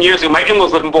 17 years ago, my in-laws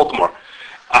live in Baltimore.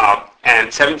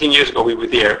 And 17 years ago, we were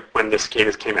there when the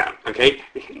cicadas came out, okay?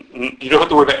 You don't have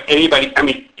to worry about anybody. I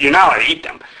mean, you're not allowed to eat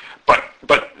them,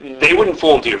 but they wouldn't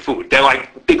fall into your food. They're like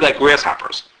big like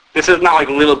grasshoppers. This is not like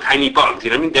little tiny bugs,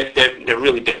 you know what I mean? They're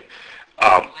really big.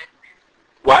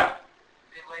 What?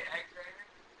 They lay eggs or anything?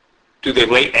 Do they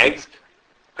lay eggs?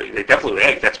 They definitely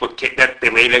lay eggs. That's they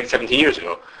laid eggs 17 years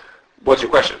ago. What's your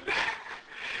question? Okay,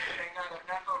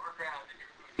 not overground.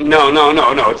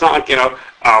 No. It's not like,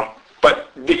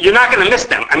 but you're not going to miss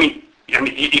them. I mean,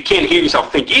 you can't hear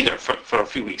yourself think either for a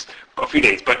few weeks, a few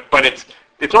days. But it's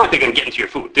not like they're going to get into your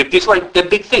food. They're just like the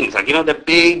big things, like the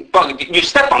big bug. You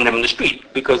step on them in the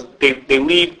street because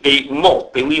they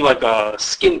molt. They leave like a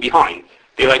skin behind.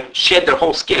 They like shed their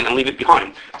whole skin and leave it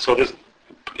behind. So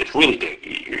it's really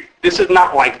big. This is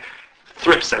not like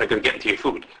thrips that are going to get into your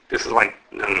food. This is like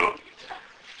no.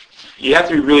 You have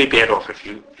to be really bad off if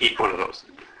you eat one of those.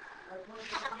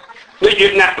 Wait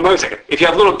a second. If you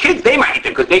have little kids, they might eat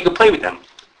them because they can play with them.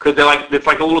 Because it's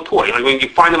like a little toy. Like when you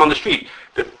find them on the street,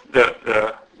 they're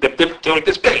like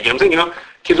this big. You know what I'm saying?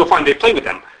 Kids will find they play with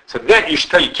them. So then you should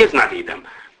tell your kids not to eat them.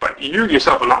 But you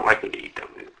yourself are not likely to eat them.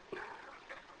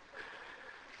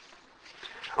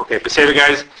 Okay, Beseder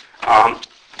guys,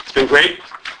 it's been great.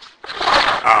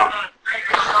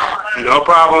 No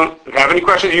problem. If you have any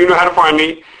questions, you know how to find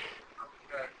me.